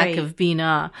black of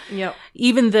Binah. Yep.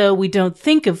 Even though we don't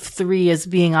think of 3 as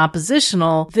being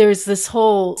oppositional, there's this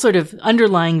whole sort of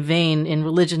underlying vein in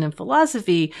religion and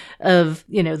philosophy of,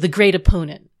 the great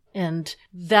opponent. And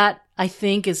that, I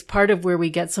think, is part of where we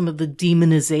get some of the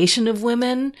demonization of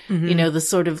women, the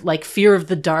sort of like fear of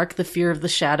the dark, the fear of the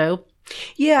shadow.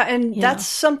 Yeah, and that's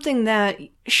something that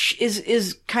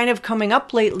is kind of coming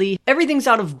up lately. Everything's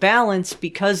out of balance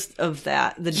because of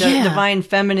that. The divine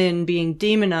feminine being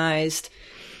demonized.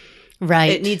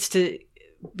 Right. It needs to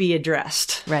be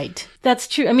addressed. Right. That's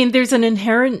true. I mean, there's an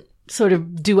inherent sort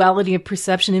of duality of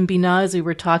perception in Binah, as we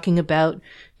were talking about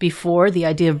before, the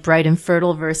idea of bright and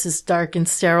fertile versus dark and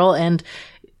sterile. And,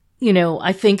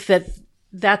 I think that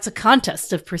that's a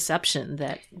contest of perception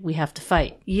that we have to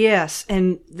fight. Yes,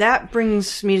 and that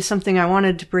brings me to something I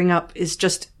wanted to bring up is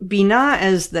just Binah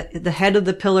as the head of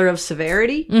the pillar of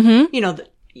severity.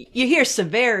 You hear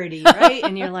severity, right?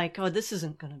 And you're like, oh, this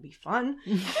isn't going to be fun.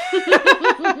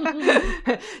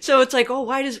 So it's like, oh,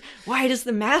 why does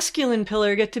the masculine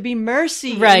pillar get to be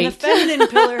mercy? Right. And the feminine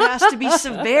pillar has to be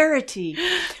severity.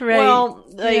 Right. Well,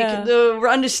 the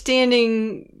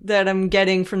understanding that I'm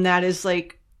getting from that is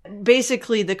like,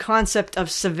 basically the concept of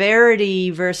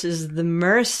severity versus the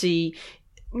mercy.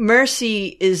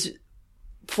 Mercy is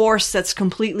force that's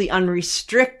completely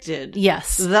unrestricted.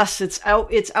 Yes. Thus,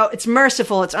 it's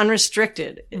merciful, it's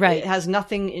unrestricted. Right. It has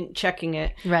nothing in checking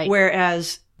it. Right.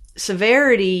 Whereas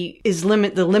severity is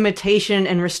the limitation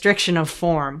and restriction of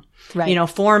form. Right. You know,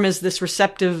 form is this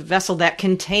receptive vessel that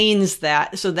contains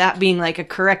that. So that being like a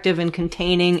corrective and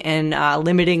containing and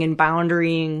limiting and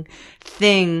boundarying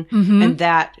thing, and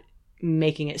that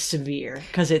making it severe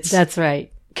because that's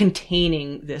right,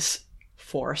 containing this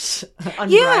force,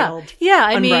 unbridled. Yeah.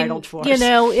 I unbridled mean, force. you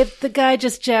know, if the guy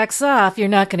just jacks off, you're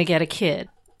not going to get a kid.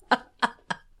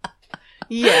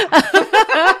 Yeah.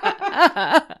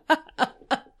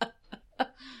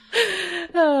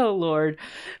 Oh Lord.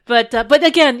 But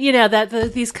again, you know,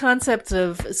 these concepts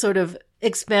of sort of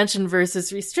expansion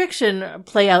versus restriction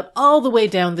play out all the way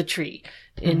down the tree.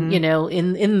 In, you know,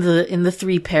 in the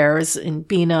three pairs, in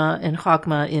Bina and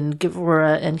Chokmah, in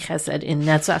Gevurah and Chesed, in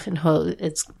Netzach and Hod,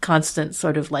 it's constant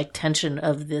sort of like tension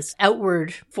of this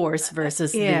outward force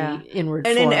versus the inward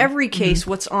form. And in every case,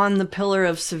 what's on the pillar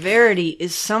of severity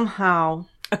is somehow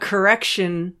a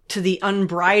correction to the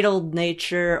unbridled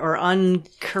nature or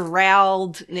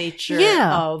uncorralled nature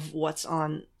of what's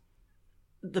on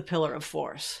the pillar of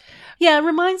force. Yeah, it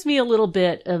reminds me a little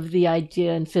bit of the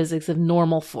idea in physics of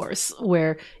normal force,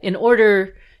 where in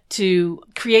order to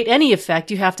create any effect,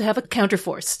 you have to have a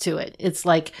counterforce to it. It's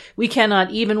like we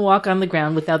cannot even walk on the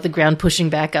ground without the ground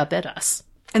pushing back up at us.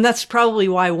 And that's probably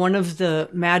why one of the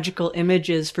magical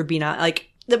images for Bina, like,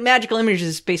 the magical image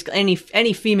is basically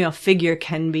any female figure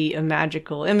can be a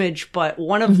magical image, but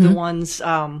one of the ones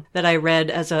that I read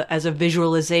as a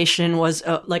visualization was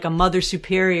like a mother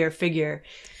superior figure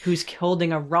who's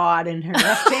holding a rod in her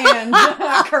left hand,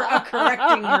 a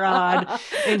correcting rod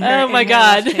in her,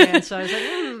 God. left hand. So I was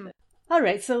like, All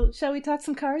right, so shall we talk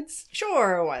some cards?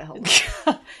 Sure, why hold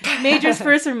on. Majors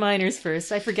first or minors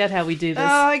first? I forget how we do this.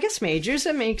 I guess majors.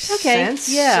 It makes sense.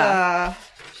 Yeah.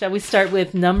 Shall we start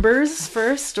with numbers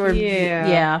first? Or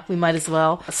yeah, we might as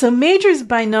well. So majors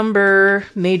by number,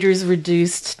 majors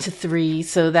reduced to 3.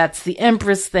 So that's the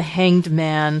Empress, the Hanged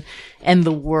Man, and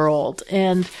the World.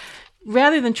 And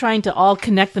rather than trying to all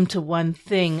connect them to one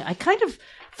thing, I kind of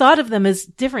thought of them as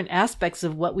different aspects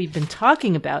of what we've been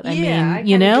talking about. I mean,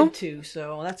 you know, did too,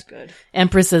 so that's good.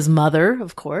 Empress as mother,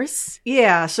 of course.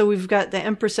 Yeah, so we've got the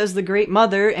Empress as the great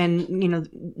mother, and you know,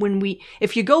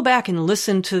 if you go back and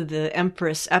listen to the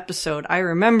Empress episode, I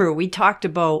remember we talked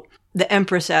about the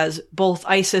Empress as both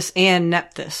Isis and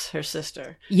Nephthys, her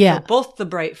sister. Yeah, so both the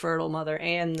bright fertile mother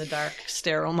and the dark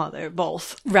sterile mother,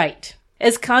 both. Right.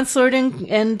 As consort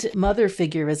and mother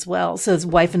figure as well. So as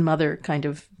wife and mother kind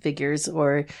of figures,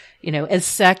 or, you know, as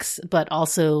sex, but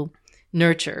also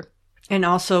nurture. And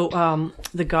also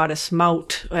the goddess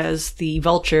Maut as the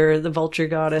vulture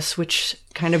goddess, which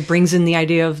kind of brings in the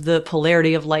idea of the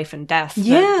polarity of life and death.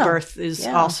 Yeah. That birth is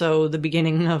also the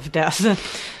beginning of death.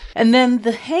 And then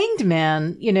the Hanged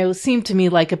Man, you know, seemed to me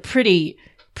like a pretty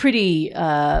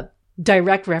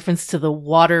direct reference to the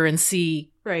water and sea.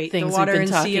 Right, things the water we've been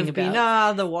and talking sea of about.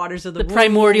 Binah, the waters of the womb.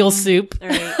 Primordial soup.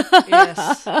 Right,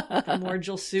 yes.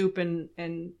 Primordial soup and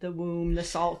the womb, the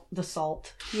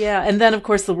salt. Yeah, and then of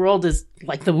course the world is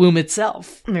like the womb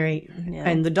itself. Right, yeah.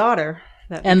 and the daughter.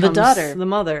 The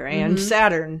mother, and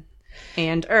Saturn,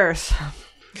 and Earth.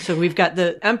 So we've got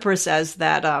the Empress as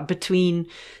that, the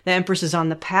Empress is on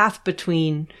the path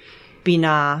between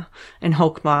Binah and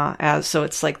Chokmah, so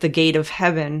it's like the gate of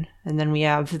heaven. And then we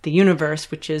have the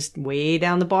universe, which is way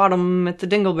down the bottom at the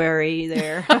Dingleberry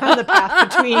there, the path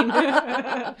between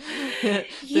the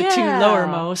two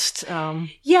lowermost.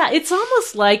 Yeah, it's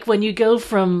almost like when you go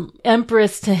from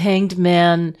Empress to Hanged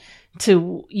Man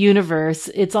to universe,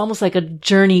 it's almost like a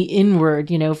journey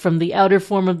inward, you know, from the outer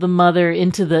form of the mother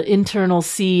into the internal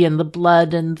sea and the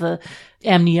blood and the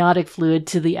amniotic fluid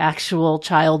to the actual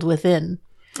child within.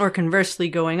 Or conversely,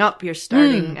 going up, you're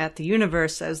starting at the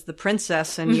universe as the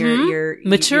princess, and you're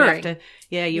maturing.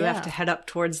 You have to head up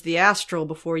towards the astral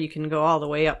before you can go all the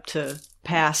way up to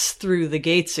pass through the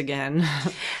gates again.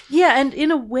 Yeah, and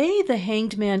in a way, the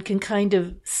Hanged Man can kind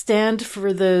of stand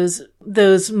for those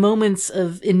moments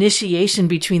of initiation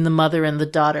between the mother and the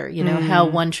daughter. You know, how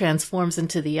one transforms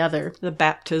into the other. The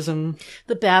baptism.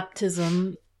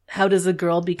 How does a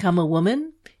girl become a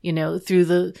woman? You know, through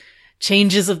the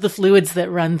changes of the fluids that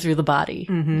run through the body,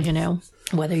 you know,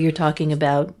 whether you're talking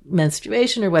about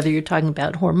menstruation or whether you're talking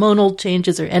about hormonal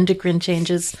changes or endocrine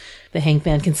changes, the Hanged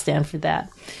Man can stand for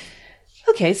that.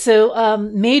 Okay, so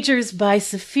majors by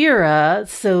Sephira.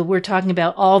 So we're talking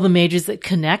about all the majors that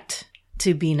connect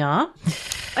to Binah.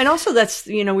 And also that's,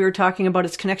 you know, we were talking about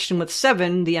its connection with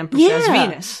 7, the Empress as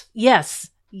Venus. Yes,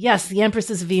 the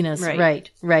Empress is Venus. Right.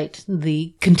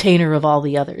 The container of all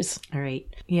the others. All right.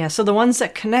 Yeah, so the ones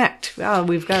that connect,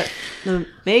 we've got the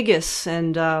Magus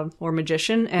and or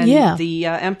magician, and the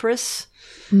Empress,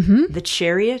 the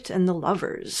Chariot, and the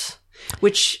Lovers,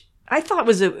 which I thought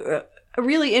was a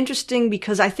really interesting,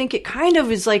 because I think it kind of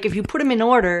is like, if you put them in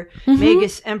order,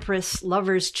 Magus, Empress,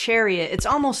 Lovers, Chariot, it's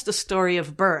almost the story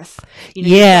of birth.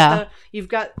 You've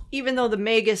got, even though the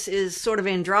Magus is sort of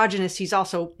androgynous, he's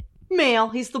also male.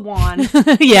 He's the wand.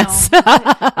 Yes.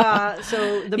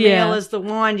 So the male is the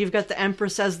wand. You've got the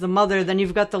Empress as the mother. Then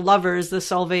you've got the Lovers, the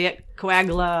Solvay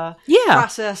coagula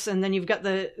process. And then you've got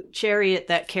the Chariot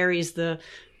that carries the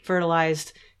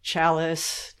fertilized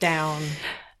chalice down.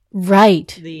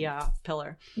 Right. The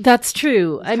pillar. That's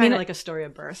true. It's kind of like a story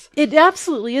of birth. It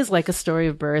absolutely is like a story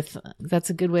of birth. That's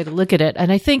a good way to look at it. And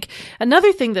I think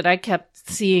another thing that I kept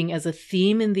seeing as a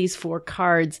theme in these 4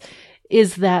 cards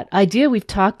is that idea we've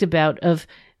talked about of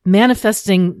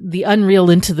manifesting the unreal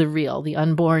into the real, the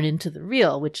unborn into the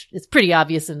real, which is pretty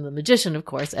obvious in the magician, of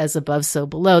course, as above, so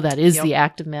below. That is the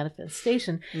act of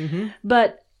manifestation.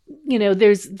 But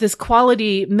there's this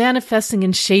quality, manifesting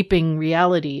and shaping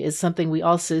reality is something we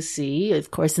also see,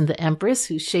 of course, in the Empress,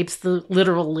 who shapes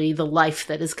literally the life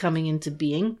that is coming into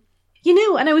being.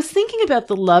 And I was thinking about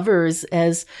the Lovers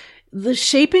as the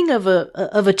shaping of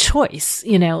a choice,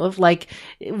 of like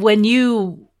when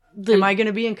you, am I going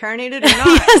to be incarnated or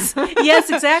not? yes,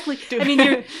 exactly. I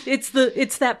mean, it's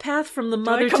that path from the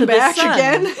mother to the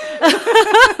son. Again?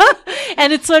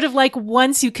 And it's sort of like,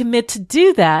 once you commit to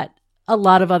do that, a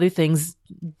lot of other things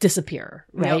disappear,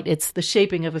 right? Yep. It's the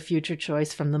shaping of a future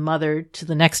choice from the mother to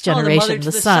the next generation, the mother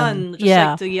to the son. Just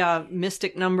like the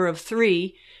mystic number of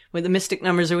 3, where the mystic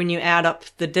numbers are when you add up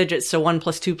the digits. So 1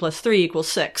 + 2 + 3 =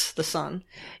 6, the son.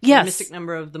 Yes. The mystic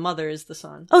number of the mother is the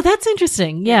son. Oh, that's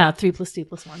interesting. Yeah. 3 + 2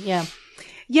 + 1. Yeah.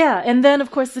 Yeah. And then,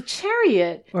 of course, the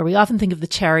Chariot, or we often think of the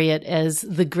Chariot as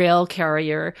the Grail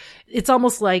carrier. It's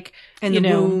almost like, and the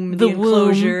womb, the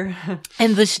enclosure.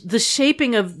 And the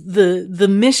shaping of the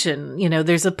mission.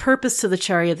 There's a purpose to the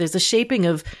Chariot. There's a shaping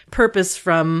of purpose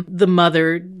from the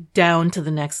mother down to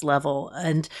the next level.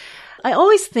 And I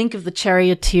always think of the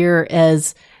charioteer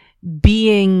as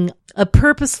being a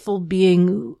purposeful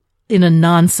being in a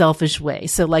non-selfish way.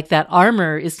 So like that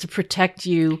armor is to protect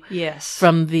you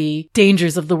from the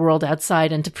dangers of the world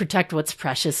outside and to protect what's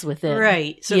precious within.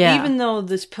 Right. So even though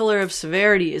this pillar of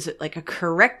severity is like a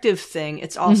corrective thing,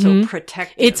 it's also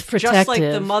protective. It's protective. Just like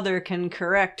the mother can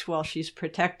correct while she's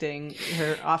protecting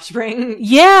her offspring.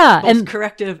 Yeah. Both and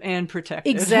corrective and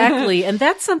protective. Exactly. And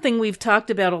that's something we've talked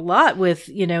about a lot with,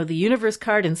 the Universe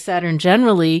card and Saturn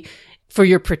generally, for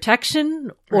your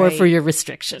protection or for your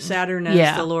restriction. Saturn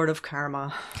as the Lord of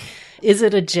Karma. Is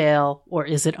it a jail or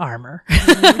is it armor?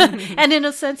 And in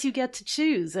a sense, you get to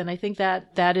choose. And I think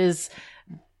that is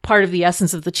part of the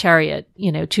essence of the Chariot,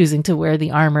 choosing to wear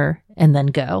the armor and then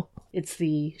go. It's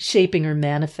the shaping or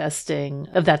manifesting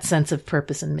of that sense of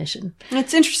purpose and mission. And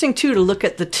it's interesting, too, to look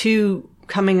at the 2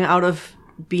 coming out of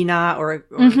Binah,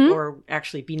 or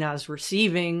actually Binah's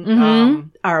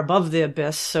receiving, are above the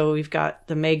abyss. So we've got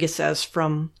the Magus as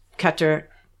from Keter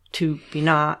to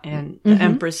Binah, and the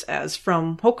Empress as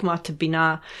from Hokmah to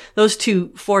Binah. Those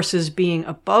 2 forces being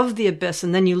above the abyss.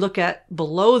 And then you look at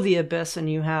below the abyss and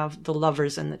you have the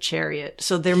Lovers and the Chariot.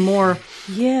 So they're more,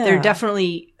 they're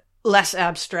definitely less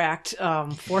abstract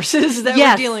forces that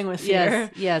we're dealing with here.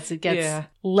 Yes, it gets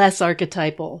less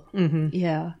archetypal.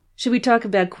 Yeah. Should we talk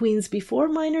about queens before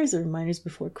minors or minors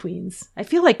before queens? I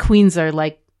feel like queens are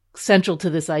like central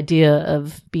to this idea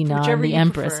of Binah and the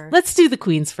Empress. Prefer. Let's do the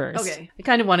queens first. Okay. I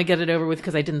kind of want to get it over with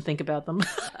because I didn't think about them.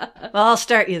 Well, I'll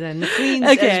start you then. The queens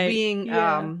as being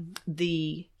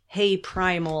the Hey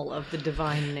primal of the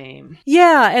divine name.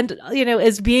 Yeah, and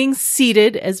as being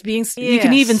seated, you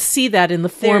can even see that in the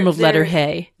form of letter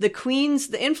Hey. The queens,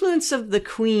 the influence of the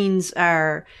queens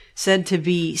are said to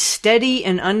be steady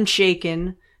and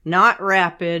unshaken, not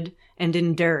rapid and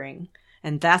enduring.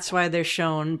 And that's why they're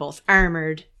shown both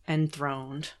armored and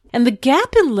throned. And the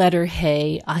gap in letter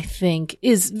Hey, I think,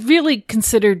 is really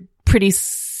considered pretty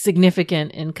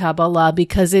significant in Kabbalah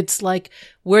because it's like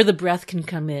where the breath can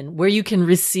come in, where you can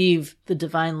receive the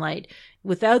divine light.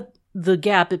 Without the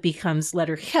gap, it becomes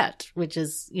letter Het, which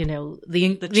is, the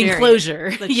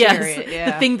enclosure. The chariot,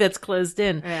 the thing that's closed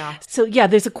in. Yeah. So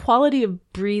there's a quality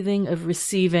of breathing, of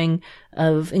receiving,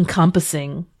 of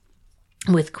encompassing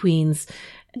with queens.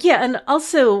 Yeah, and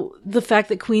also the fact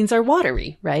that queens are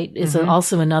watery, right, is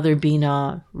also another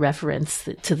Binah reference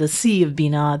to the sea of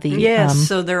Binah. Yes,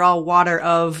 so they're all water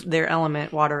of their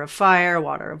element, water of fire,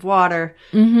 water of water,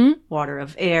 water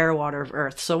of air, water of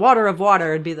earth. So water of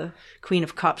water would be the Queen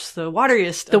of Cups, the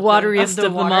wateriest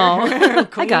of them all.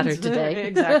 I got her today.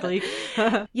 Exactly.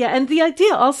 Yeah, and the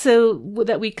idea also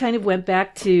that we kind of went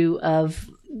back to of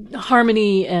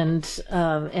harmony and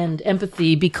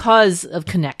empathy because of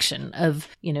connection of,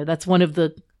 that's one of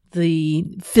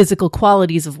the physical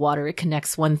qualities of water. It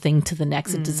connects one thing to the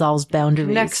next. It dissolves boundaries.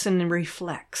 Connects and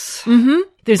reflects.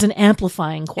 There's an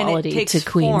amplifying quality and it takes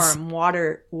to queens. Form.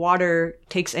 Water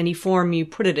takes any form you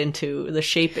put it into. The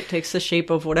shape, it takes the shape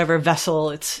of whatever vessel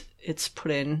it's put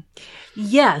in.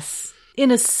 Yes.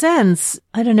 In a sense,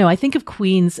 I don't know. I think of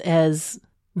queens as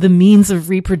the means of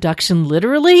reproduction,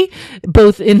 literally,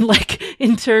 both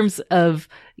in terms of,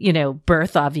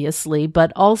 birth, obviously,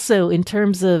 but also in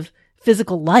terms of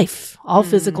physical life, all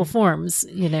physical forms,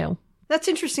 That's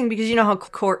interesting because you know how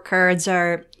court cards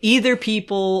are either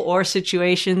people or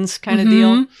situations kind of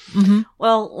deal.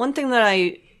 Well, one thing that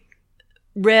I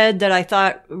read that I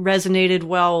thought resonated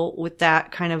well with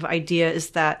that kind of idea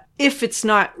is that if it's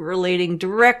not relating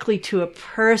directly to a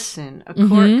person, a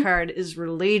court card is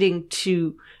relating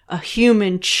to a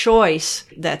human choice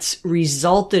that's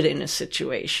resulted in a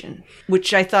situation,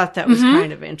 which I thought that was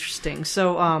kind of interesting.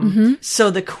 So,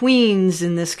 so the queens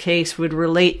in this case would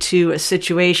relate to a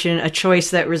situation, a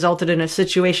choice that resulted in a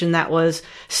situation that was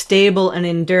stable and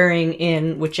enduring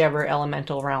in whichever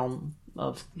elemental realm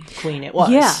of queen it was.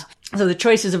 Yeah. So the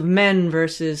choices of men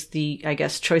versus the, I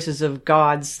guess, choices of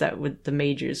gods that the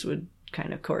majors would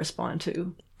kind of correspond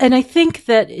to. And I think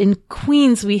that in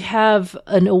queens, we have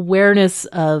an awareness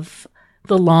of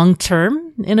the long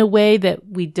term in a way that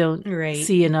we don't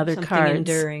see in other cards.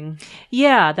 Enduring.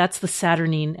 Yeah, that's the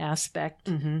Saturnine aspect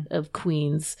of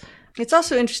queens. It's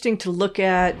also interesting to look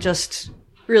at just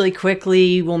really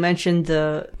quickly. We'll mention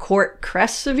the court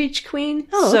crests of each queen.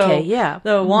 Oh, so okay, yeah.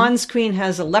 The Wands queen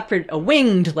has a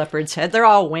winged leopard's head. They're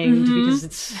all winged because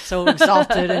it's so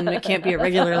exalted and it can't be a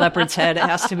regular leopard's head. It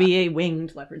has to be a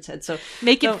winged leopard's head. So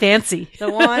make it fancy.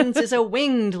 The Wands is a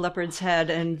winged leopard's head,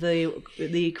 and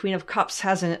the Queen of Cups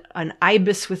has an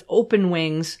ibis with open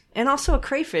wings and also a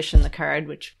crayfish in the card,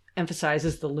 which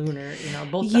emphasizes the lunar,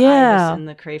 both the ibis and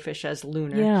the crayfish as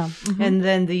lunar. Yeah. And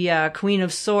then the Queen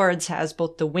of Swords has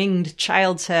both the winged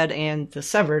child's head and the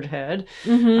severed head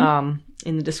in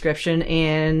the description.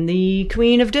 And the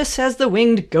Queen of Dis has the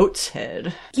winged goat's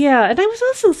head. Yeah. And I was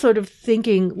also sort of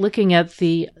looking at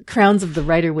the crowns of the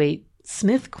Rider-Waite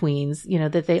Smith queens,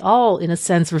 that they all, in a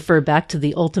sense, refer back to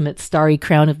the ultimate starry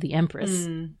crown of the Empress.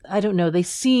 I don't know. They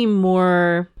seem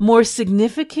more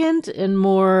significant and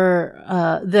more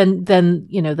than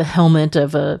the helmet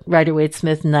of a Rider-Waite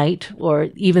Smith knight, or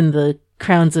even the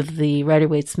crowns of the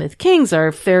Rider-Waite Smith kings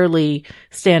are fairly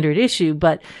standard issue.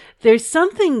 But there's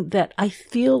something that I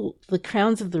feel the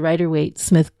crowns of the Rider-Waite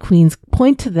Smith queens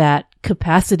point to, that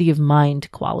capacity of mind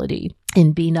quality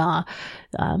in Binah.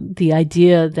 The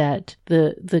idea that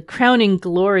the crowning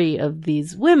glory of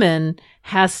these women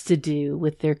has to do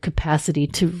with their capacity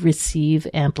to receive,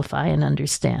 amplify, and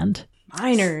understand.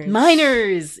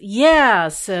 Minors. Yeah.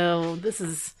 So this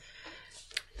is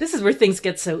where things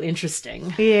get so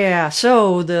interesting. Yeah.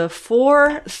 So the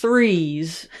 4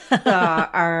 3s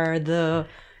are the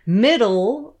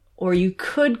middle, or you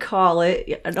could call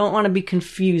it, I don't want to be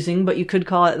confusing, but you could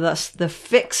call it thus the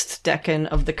fixed decan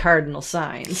of the cardinal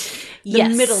signs. The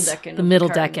middle decan. The middle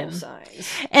decan. Signs.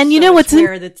 And what's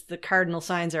where the cardinal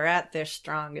signs are at their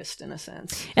strongest, in a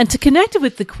sense. And to connect it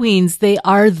with the queens, they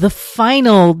are the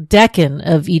final decan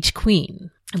of each queen,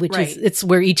 which is, it's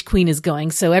where each queen is going.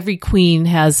 So every queen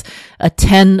has a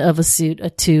 10 of a suit,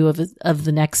 a 2 of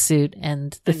the next suit,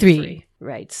 and the 3.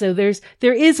 Right. So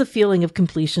there is a feeling of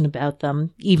completion about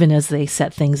them, even as they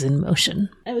set things in motion.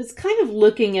 I was kind of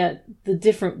looking at the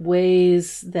different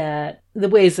ways that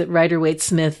Rider-Waite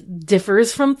Smith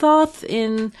differs from Thoth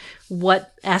in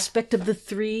what aspect of the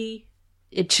 3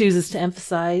 it chooses to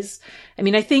emphasize. I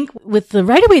mean, I think with the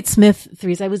Rider-Waite Smith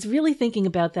 3s, I was really thinking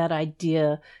about that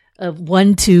idea of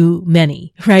one to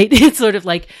many, right? It's sort of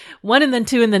like one and then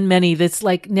 2 and then many. That's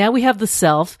like, now we have the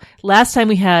self. Last time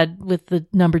we had with the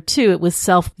number 2, it was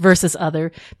self versus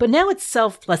other, but now it's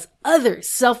self plus other,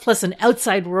 self plus an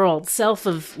outside world, self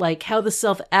of like how the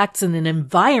self acts in an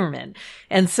environment.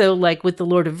 And so like with the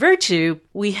Lord of Virtue,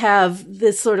 we have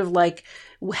this sort of like,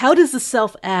 how does the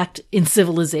self act in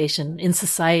civilization, in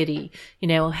society?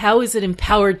 How is it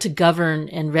empowered to govern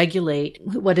and regulate?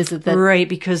 What is it that... Right,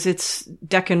 because its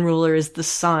decan ruler is the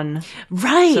sun.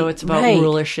 Right. So it's about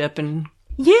rulership and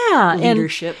Yeah.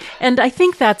 leadership. And I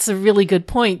think that's a really good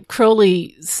point.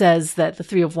 Crowley says that the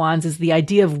Three of Wands is the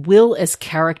idea of will as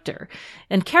character.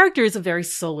 And character is a very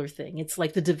solar thing. It's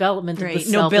like the development of the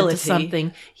self into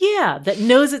something, that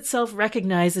knows itself,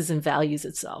 recognizes, and values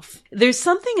itself. There's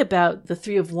something about the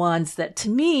Three of Wands that to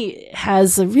me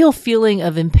has a real feeling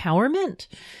of empowerment.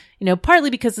 You know, partly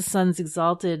because the sun's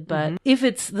exalted, but if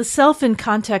it's the self in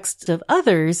context of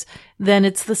others, then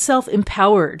it's the self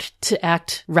empowered to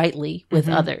act rightly with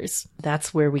others.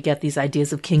 That's where we get these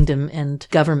ideas of kingdom and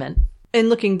government. And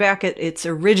looking back at its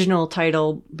original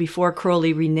title, before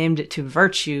Crowley renamed it to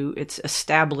Virtue, it's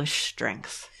established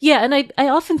strength. Yeah, and I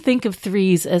often think of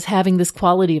threes as having this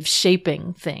quality of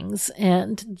shaping things,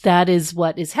 and that is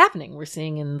what is happening. We're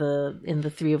seeing in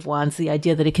the Three of Wands the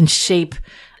idea that it can shape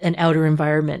an outer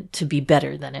environment to be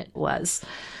better than it was.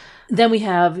 Then we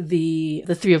have the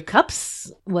Three of Cups.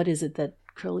 What is it that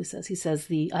Crowley says? He says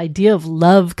the idea of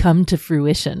love come to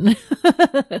fruition.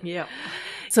 Yeah.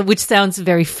 So, which sounds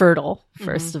very fertile,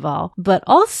 first of all. But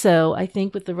also, I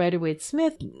think with the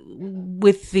Rider-Waite-Smith,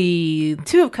 with the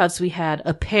Two of Cups, we had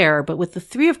a pair, but with the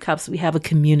Three of Cups, we have a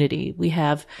community. We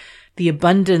have the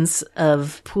abundance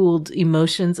of pooled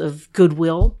emotions of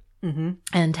goodwill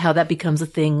and how that becomes a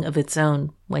thing of its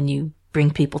own when you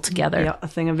bring people together. Yeah, a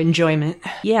thing of enjoyment.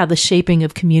 Yeah, the shaping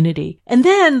of community. And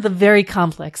then the very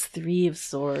complex Three of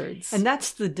Swords. And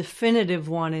that's the definitive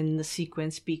one in the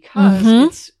sequence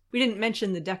because we didn't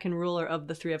mention the decan ruler of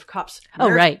the Three of Cups.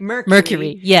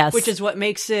 Mercury, yes. Which is what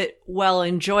makes it,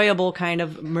 enjoyable, kind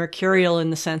of mercurial in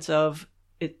the sense of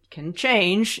it can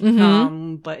change,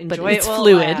 but enjoy it's it while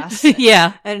fluid. It lasts.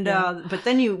 Yeah. And, but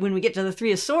then when we get to the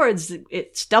Three of Swords,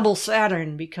 it's double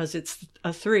Saturn because it's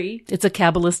a 3. It's a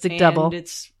Kabbalistic double. And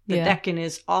the decan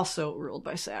is also ruled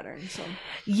by Saturn. So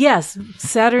yes,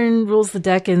 Saturn rules the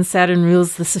decan. Saturn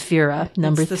rules the Sephira,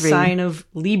 number 3. It's the sign of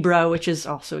Libra, which is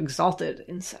also exalted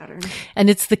in Saturn. And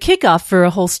it's the kickoff for a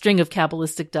whole string of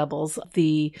Kabbalistic doubles.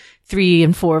 The 3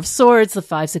 and 4 of Swords, the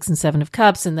 5, 6, and 7 of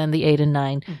Cups, and then the 8 and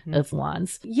 9 of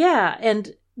Wands. Yeah,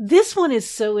 and this one is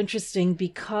so interesting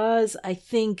because I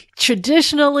think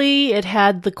traditionally it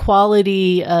had the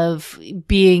quality of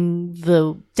being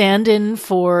the stand-in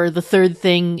for the third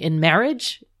thing in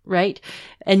marriage, right?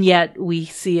 And yet we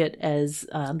see it as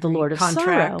the Lord of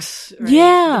Contracts, Sorrow. Right?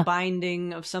 Yeah. The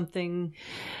binding of something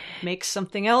makes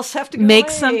something else have to go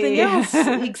Makes away. something else.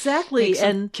 Exactly.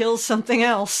 And kills something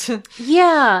else.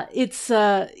 Yeah. It's,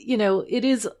 it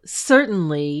is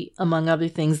certainly, among other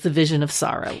things, the vision of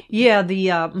sorrow. Yeah.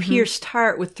 The pierced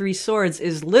heart with 3 swords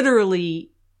is literally,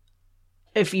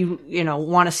 if you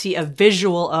want to see a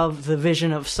visual of the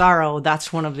vision of sorrow,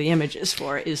 that's one of the images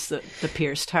for it, is the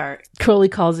pierced heart. Crowley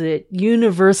calls it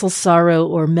universal sorrow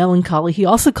or melancholy. He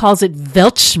also calls it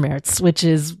Weltschmerz, which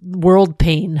is world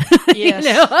pain. Yes.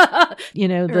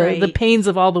 The pains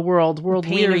of all the world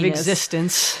pain weariness. Of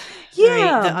existence.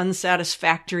 Yeah. Right? The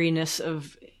unsatisfactoriness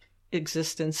of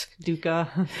existence,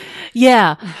 dukkha.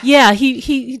 Yeah.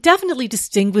 He definitely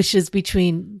distinguishes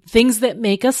between things that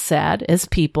make us sad as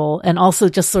people and also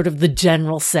just sort of the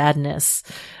general sadness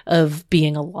of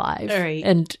being alive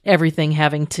and everything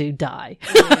having to die.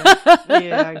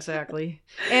 Yeah, exactly.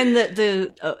 And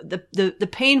the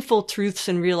painful truths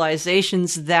and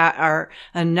realizations that are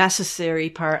a necessary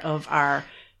part of our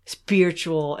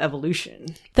spiritual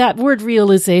evolution. That word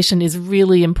realization is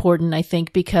really important, I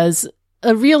think, because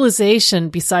a realization,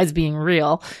 besides being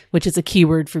real, which is a key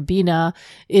word for Bina,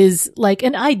 is like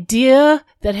an idea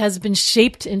that has been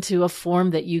shaped into a form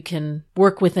that you can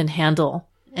work with and handle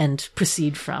and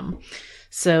proceed from.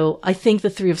 So I think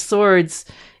the Three of Swords,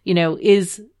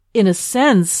 is in a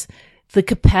sense the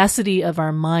capacity of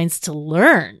our minds to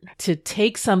learn, to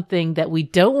take something that we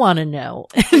don't want to know.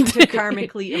 To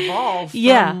karmically evolve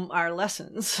from our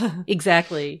lessons.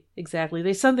 Exactly.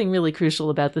 There's something really crucial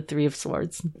about the Three of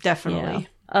Swords. Definitely. Yeah.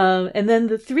 And then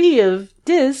the Three of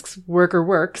Discs, worker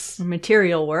works.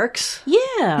 Material works.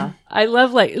 Yeah. I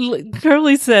love,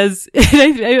 Crowley says,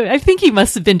 I think he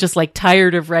must have been just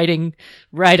tired of writing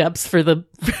write-ups for the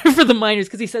miners,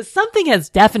 because he says something has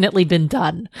definitely been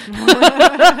done.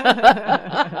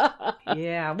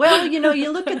 Yeah. Well,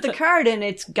 you look at the card and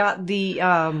it's got the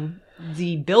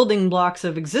building blocks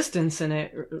of existence in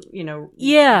it, the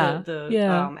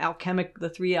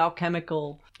 3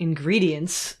 alchemical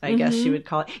ingredients, I guess you would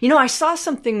call it. I saw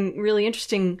something really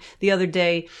interesting the other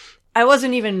day. I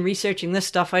wasn't even researching this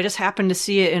stuff. I just happened to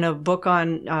see it in a book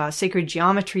on sacred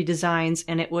geometry designs,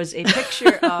 and it was a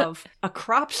picture of a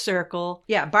crop circle.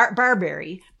 Yeah,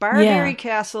 Barberry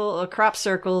Castle, a crop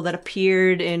circle that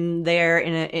appeared in there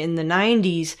in the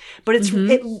 90s. But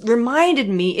it reminded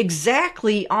me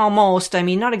exactly, almost. I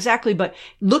mean, not exactly, but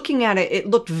looking at it, it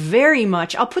looked very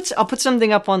much. I'll put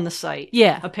something up on the site.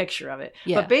 Yeah, a picture of it.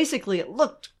 Yeah. But basically, it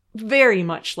looked very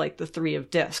much like the Three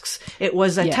of Discs. It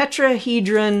was a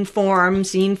tetrahedron form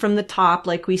seen from the top,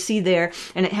 like we see there,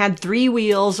 and it had 3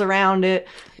 wheels around it.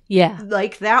 Yeah.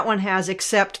 Like that one has,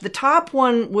 except the top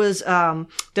one was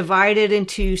divided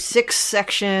into 6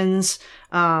 sections,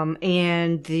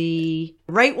 and the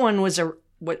right one was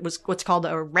what's called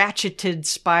a ratcheted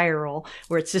spiral,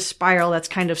 where it's this spiral that's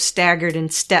kind of staggered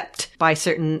and stepped by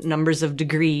certain numbers of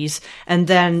degrees. And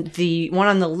then the one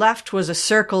on the left was a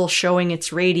circle showing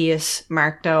its radius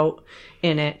marked out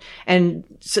in it.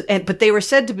 But they were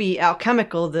said to be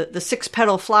alchemical. The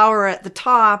 6-petal flower at the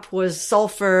top was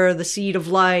sulfur, the seed of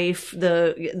life.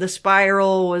 The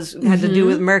spiral had to do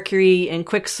with mercury and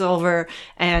quicksilver,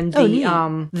 and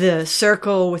the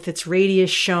circle with its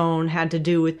radius shown had to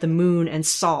do with the moon and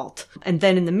salt. And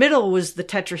then in the middle was the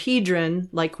tetrahedron,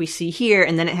 like we see here,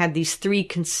 and then it had these 3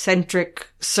 concentric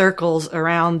circles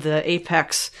around the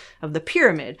apex of the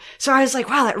pyramid. So I was like,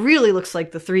 wow, that really looks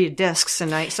like the Three of Discs.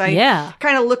 And I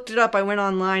kind of looked it up. I went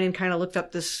online and kind of looked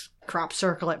up this crop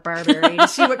circle at Barberry to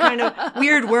see what kind of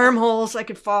weird wormholes I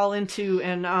could fall into.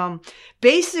 And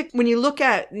when you look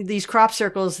at these crop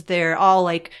circles, they're all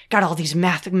like got all these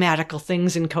mathematical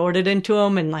things encoded into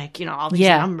them, and like, you know, all these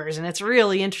numbers, and it's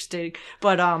really interesting.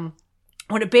 But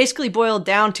what it basically boiled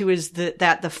down to is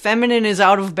that the feminine is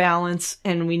out of balance,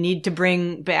 and we need to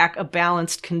bring back a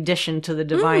balanced condition to the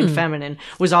divine feminine,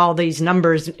 was all these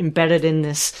numbers embedded in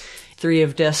this Three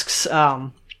of Discs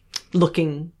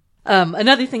looking.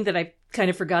 Another thing that I kind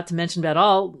of forgot to mention about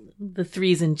all the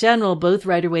threes in general, both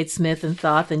Rider-Waite-Smith and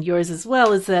Thoth, and yours as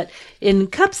well, is that in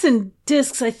cups and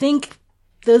discs, I think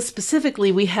those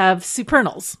specifically, we have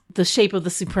supernals, the shape of the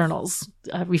supernals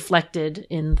reflected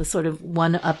in the sort of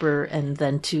 1 upper and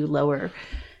then 2 lower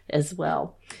as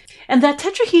well. And that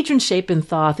tetrahedron shape in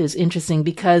Thoth is interesting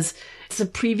because it's a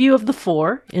preview of the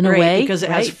 4 in a way. Because it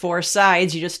has 4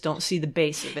 sides, you just don't see the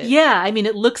base of it. Yeah, I mean,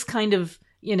 it looks kind of,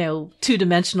 you know,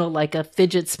 2-dimensional, like a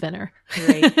fidget spinner.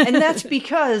 Right. And that's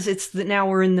because now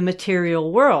we're in the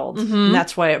material world. And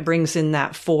that's why it brings in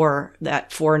that four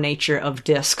nature of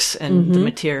discs and the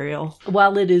material.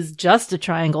 While it is just a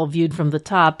triangle viewed from the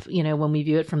top, you know, when we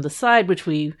view it from the side, which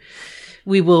we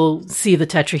will see the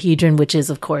tetrahedron, which is,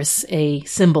 of course, a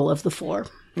symbol of the 4.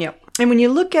 Yep. And when you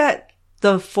look at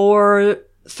the 4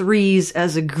 threes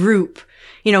as a group,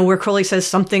 you know, where Crowley says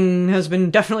something has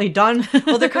been definitely done.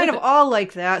 Well, they're kind of all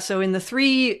like that. So in the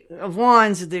 3 of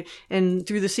Wands and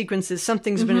through the sequences,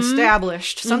 something's been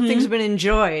established, something's been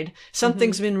enjoyed,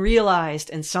 something's been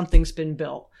realized, and something's been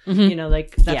built. You know,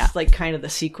 like that's like kind of the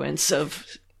sequence of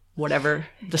whatever,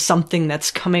 the something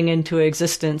that's coming into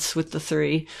existence with the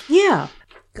 3. Yeah.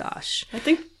 Gosh. I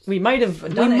think we might have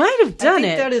done it. I think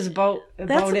that is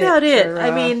that's about it.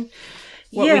 I mean,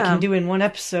 what we can do in one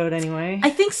episode anyway. I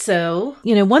think so.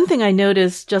 You know, one thing I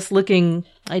noticed just looking,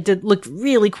 I did look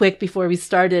really quick before we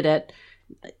started at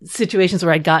situations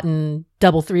where I'd gotten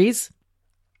double 3s.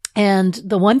 And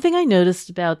the one thing I noticed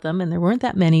about them, and there weren't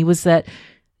that many, was that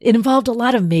it involved a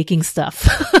lot of making stuff,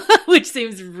 which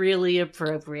seems really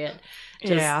appropriate.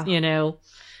 Just, you know,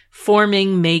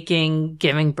 forming, making,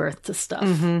 giving birth to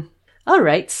stuff. All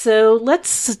right. So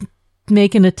let's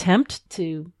make an attempt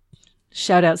to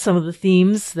shout out some of the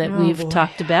themes that we've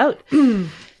talked about.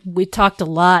 We talked a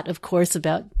lot, of course,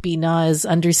 about Binah's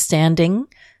understanding,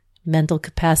 mental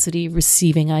capacity,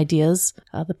 receiving ideas,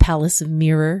 the Palace of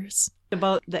Mirrors.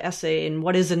 About the essay and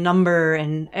what is a number,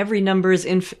 and every number is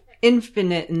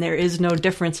infinite, and there is no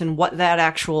difference in what that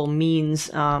actual means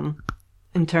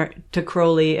to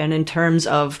Crowley, and in terms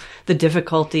of the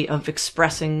difficulty of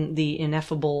expressing the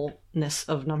ineffableness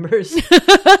of numbers.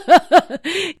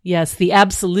 Yes, the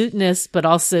absoluteness, but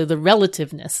also the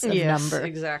relativeness of number.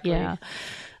 Exactly. Yeah.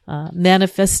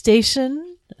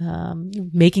 Manifestation,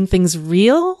 making things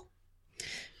real,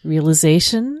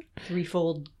 realization.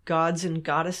 Threefold gods and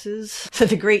goddesses. So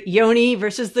the great yoni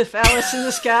versus the phallus in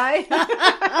the sky.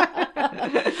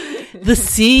 The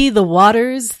sea, the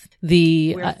waters,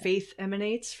 where faith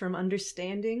emanates from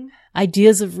understanding.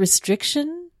 Ideas of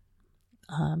restriction,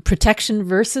 protection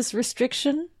versus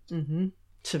restriction.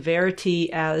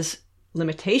 Severity as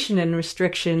limitation and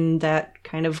restriction that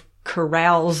kind of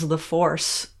corrals the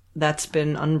force that's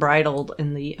been unbridled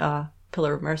in the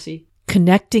Pillar of Mercy.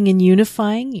 Connecting and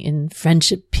unifying in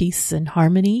friendship, peace, and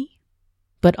harmony.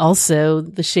 but also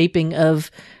the shaping of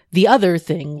the other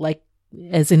thing, like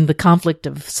as in the conflict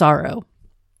of sorrow.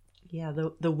 Yeah,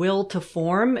 the will to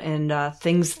form and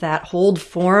things that hold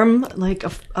form, like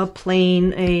a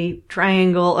plane, a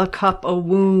triangle, a cup, a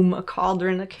womb, a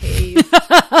cauldron, a cave.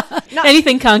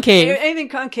 Anything concave. Anything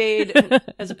concave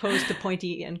as opposed to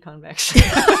pointy and convex.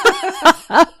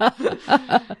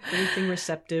 Anything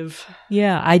receptive.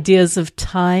 Yeah, ideas of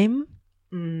time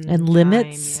and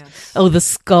limits. Time, yes. Oh, the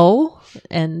skull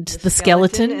and the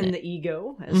skeleton. And the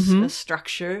ego as a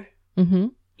structure. Mm-hmm.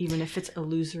 Even if it's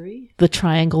illusory. The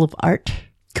triangle of art.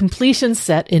 Completion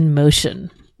set in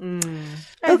motion. I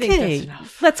think that's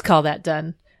enough. Let's call that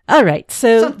done. All right,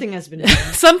 so... Something has been done.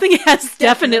 Something has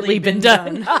definitely been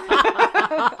done. All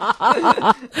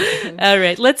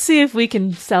right, let's see if we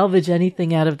can salvage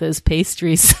anything out of those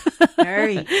pastries. All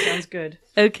right, sounds good.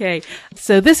 Okay,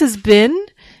 so this has been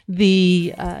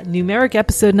the numeric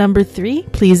episode number 3.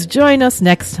 Please join us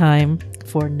next time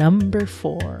for number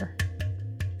 4.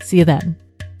 See you then.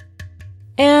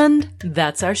 And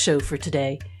that's our show for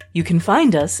today. You can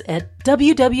find us at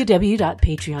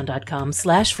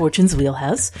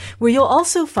www.patreon.com/fortuneswheelhouse, where you'll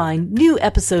also find new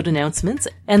episode announcements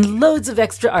and loads of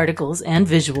extra articles and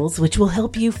visuals which will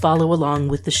help you follow along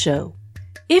with the show.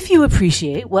 If you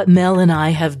appreciate what Mel and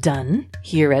I have done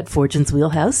here at Fortune's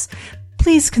Wheelhouse,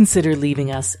 please consider leaving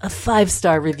us a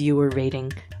 5-star review or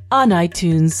rating on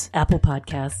iTunes, Apple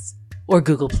Podcasts, or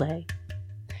Google Play.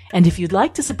 And if you'd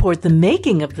like to support the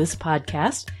making of this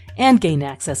podcast and gain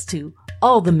access to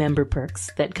all the member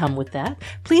perks that come with that,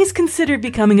 please consider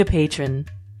becoming a patron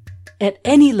at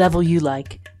any level you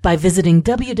like by visiting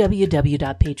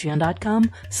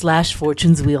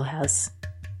www.patreon.com/fortuneswheelhouse.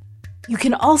 You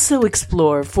can also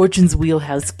explore Fortune's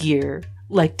Wheelhouse gear,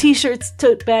 like t-shirts,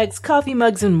 tote bags, coffee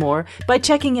mugs, and more by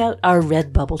checking out our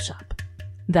Redbubble shop.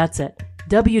 That's at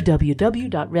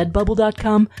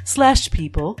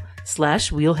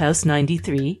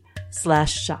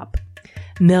www.redbubble.com/people/wheelhouse93/shop.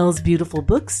 Mel's beautiful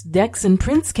books, decks, and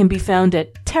prints can be found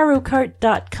at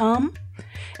tarotcart.com.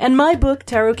 And my book,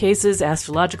 Tarot Cases,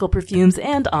 Astrological Perfumes,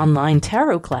 and Online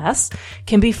Tarot Class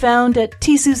can be found at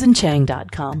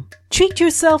tsusanchang.com. Treat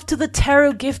yourself to the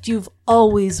tarot gift you've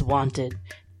always wanted,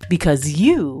 because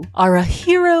you are a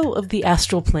hero of the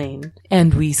astral plane,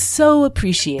 and we so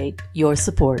appreciate your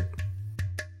support.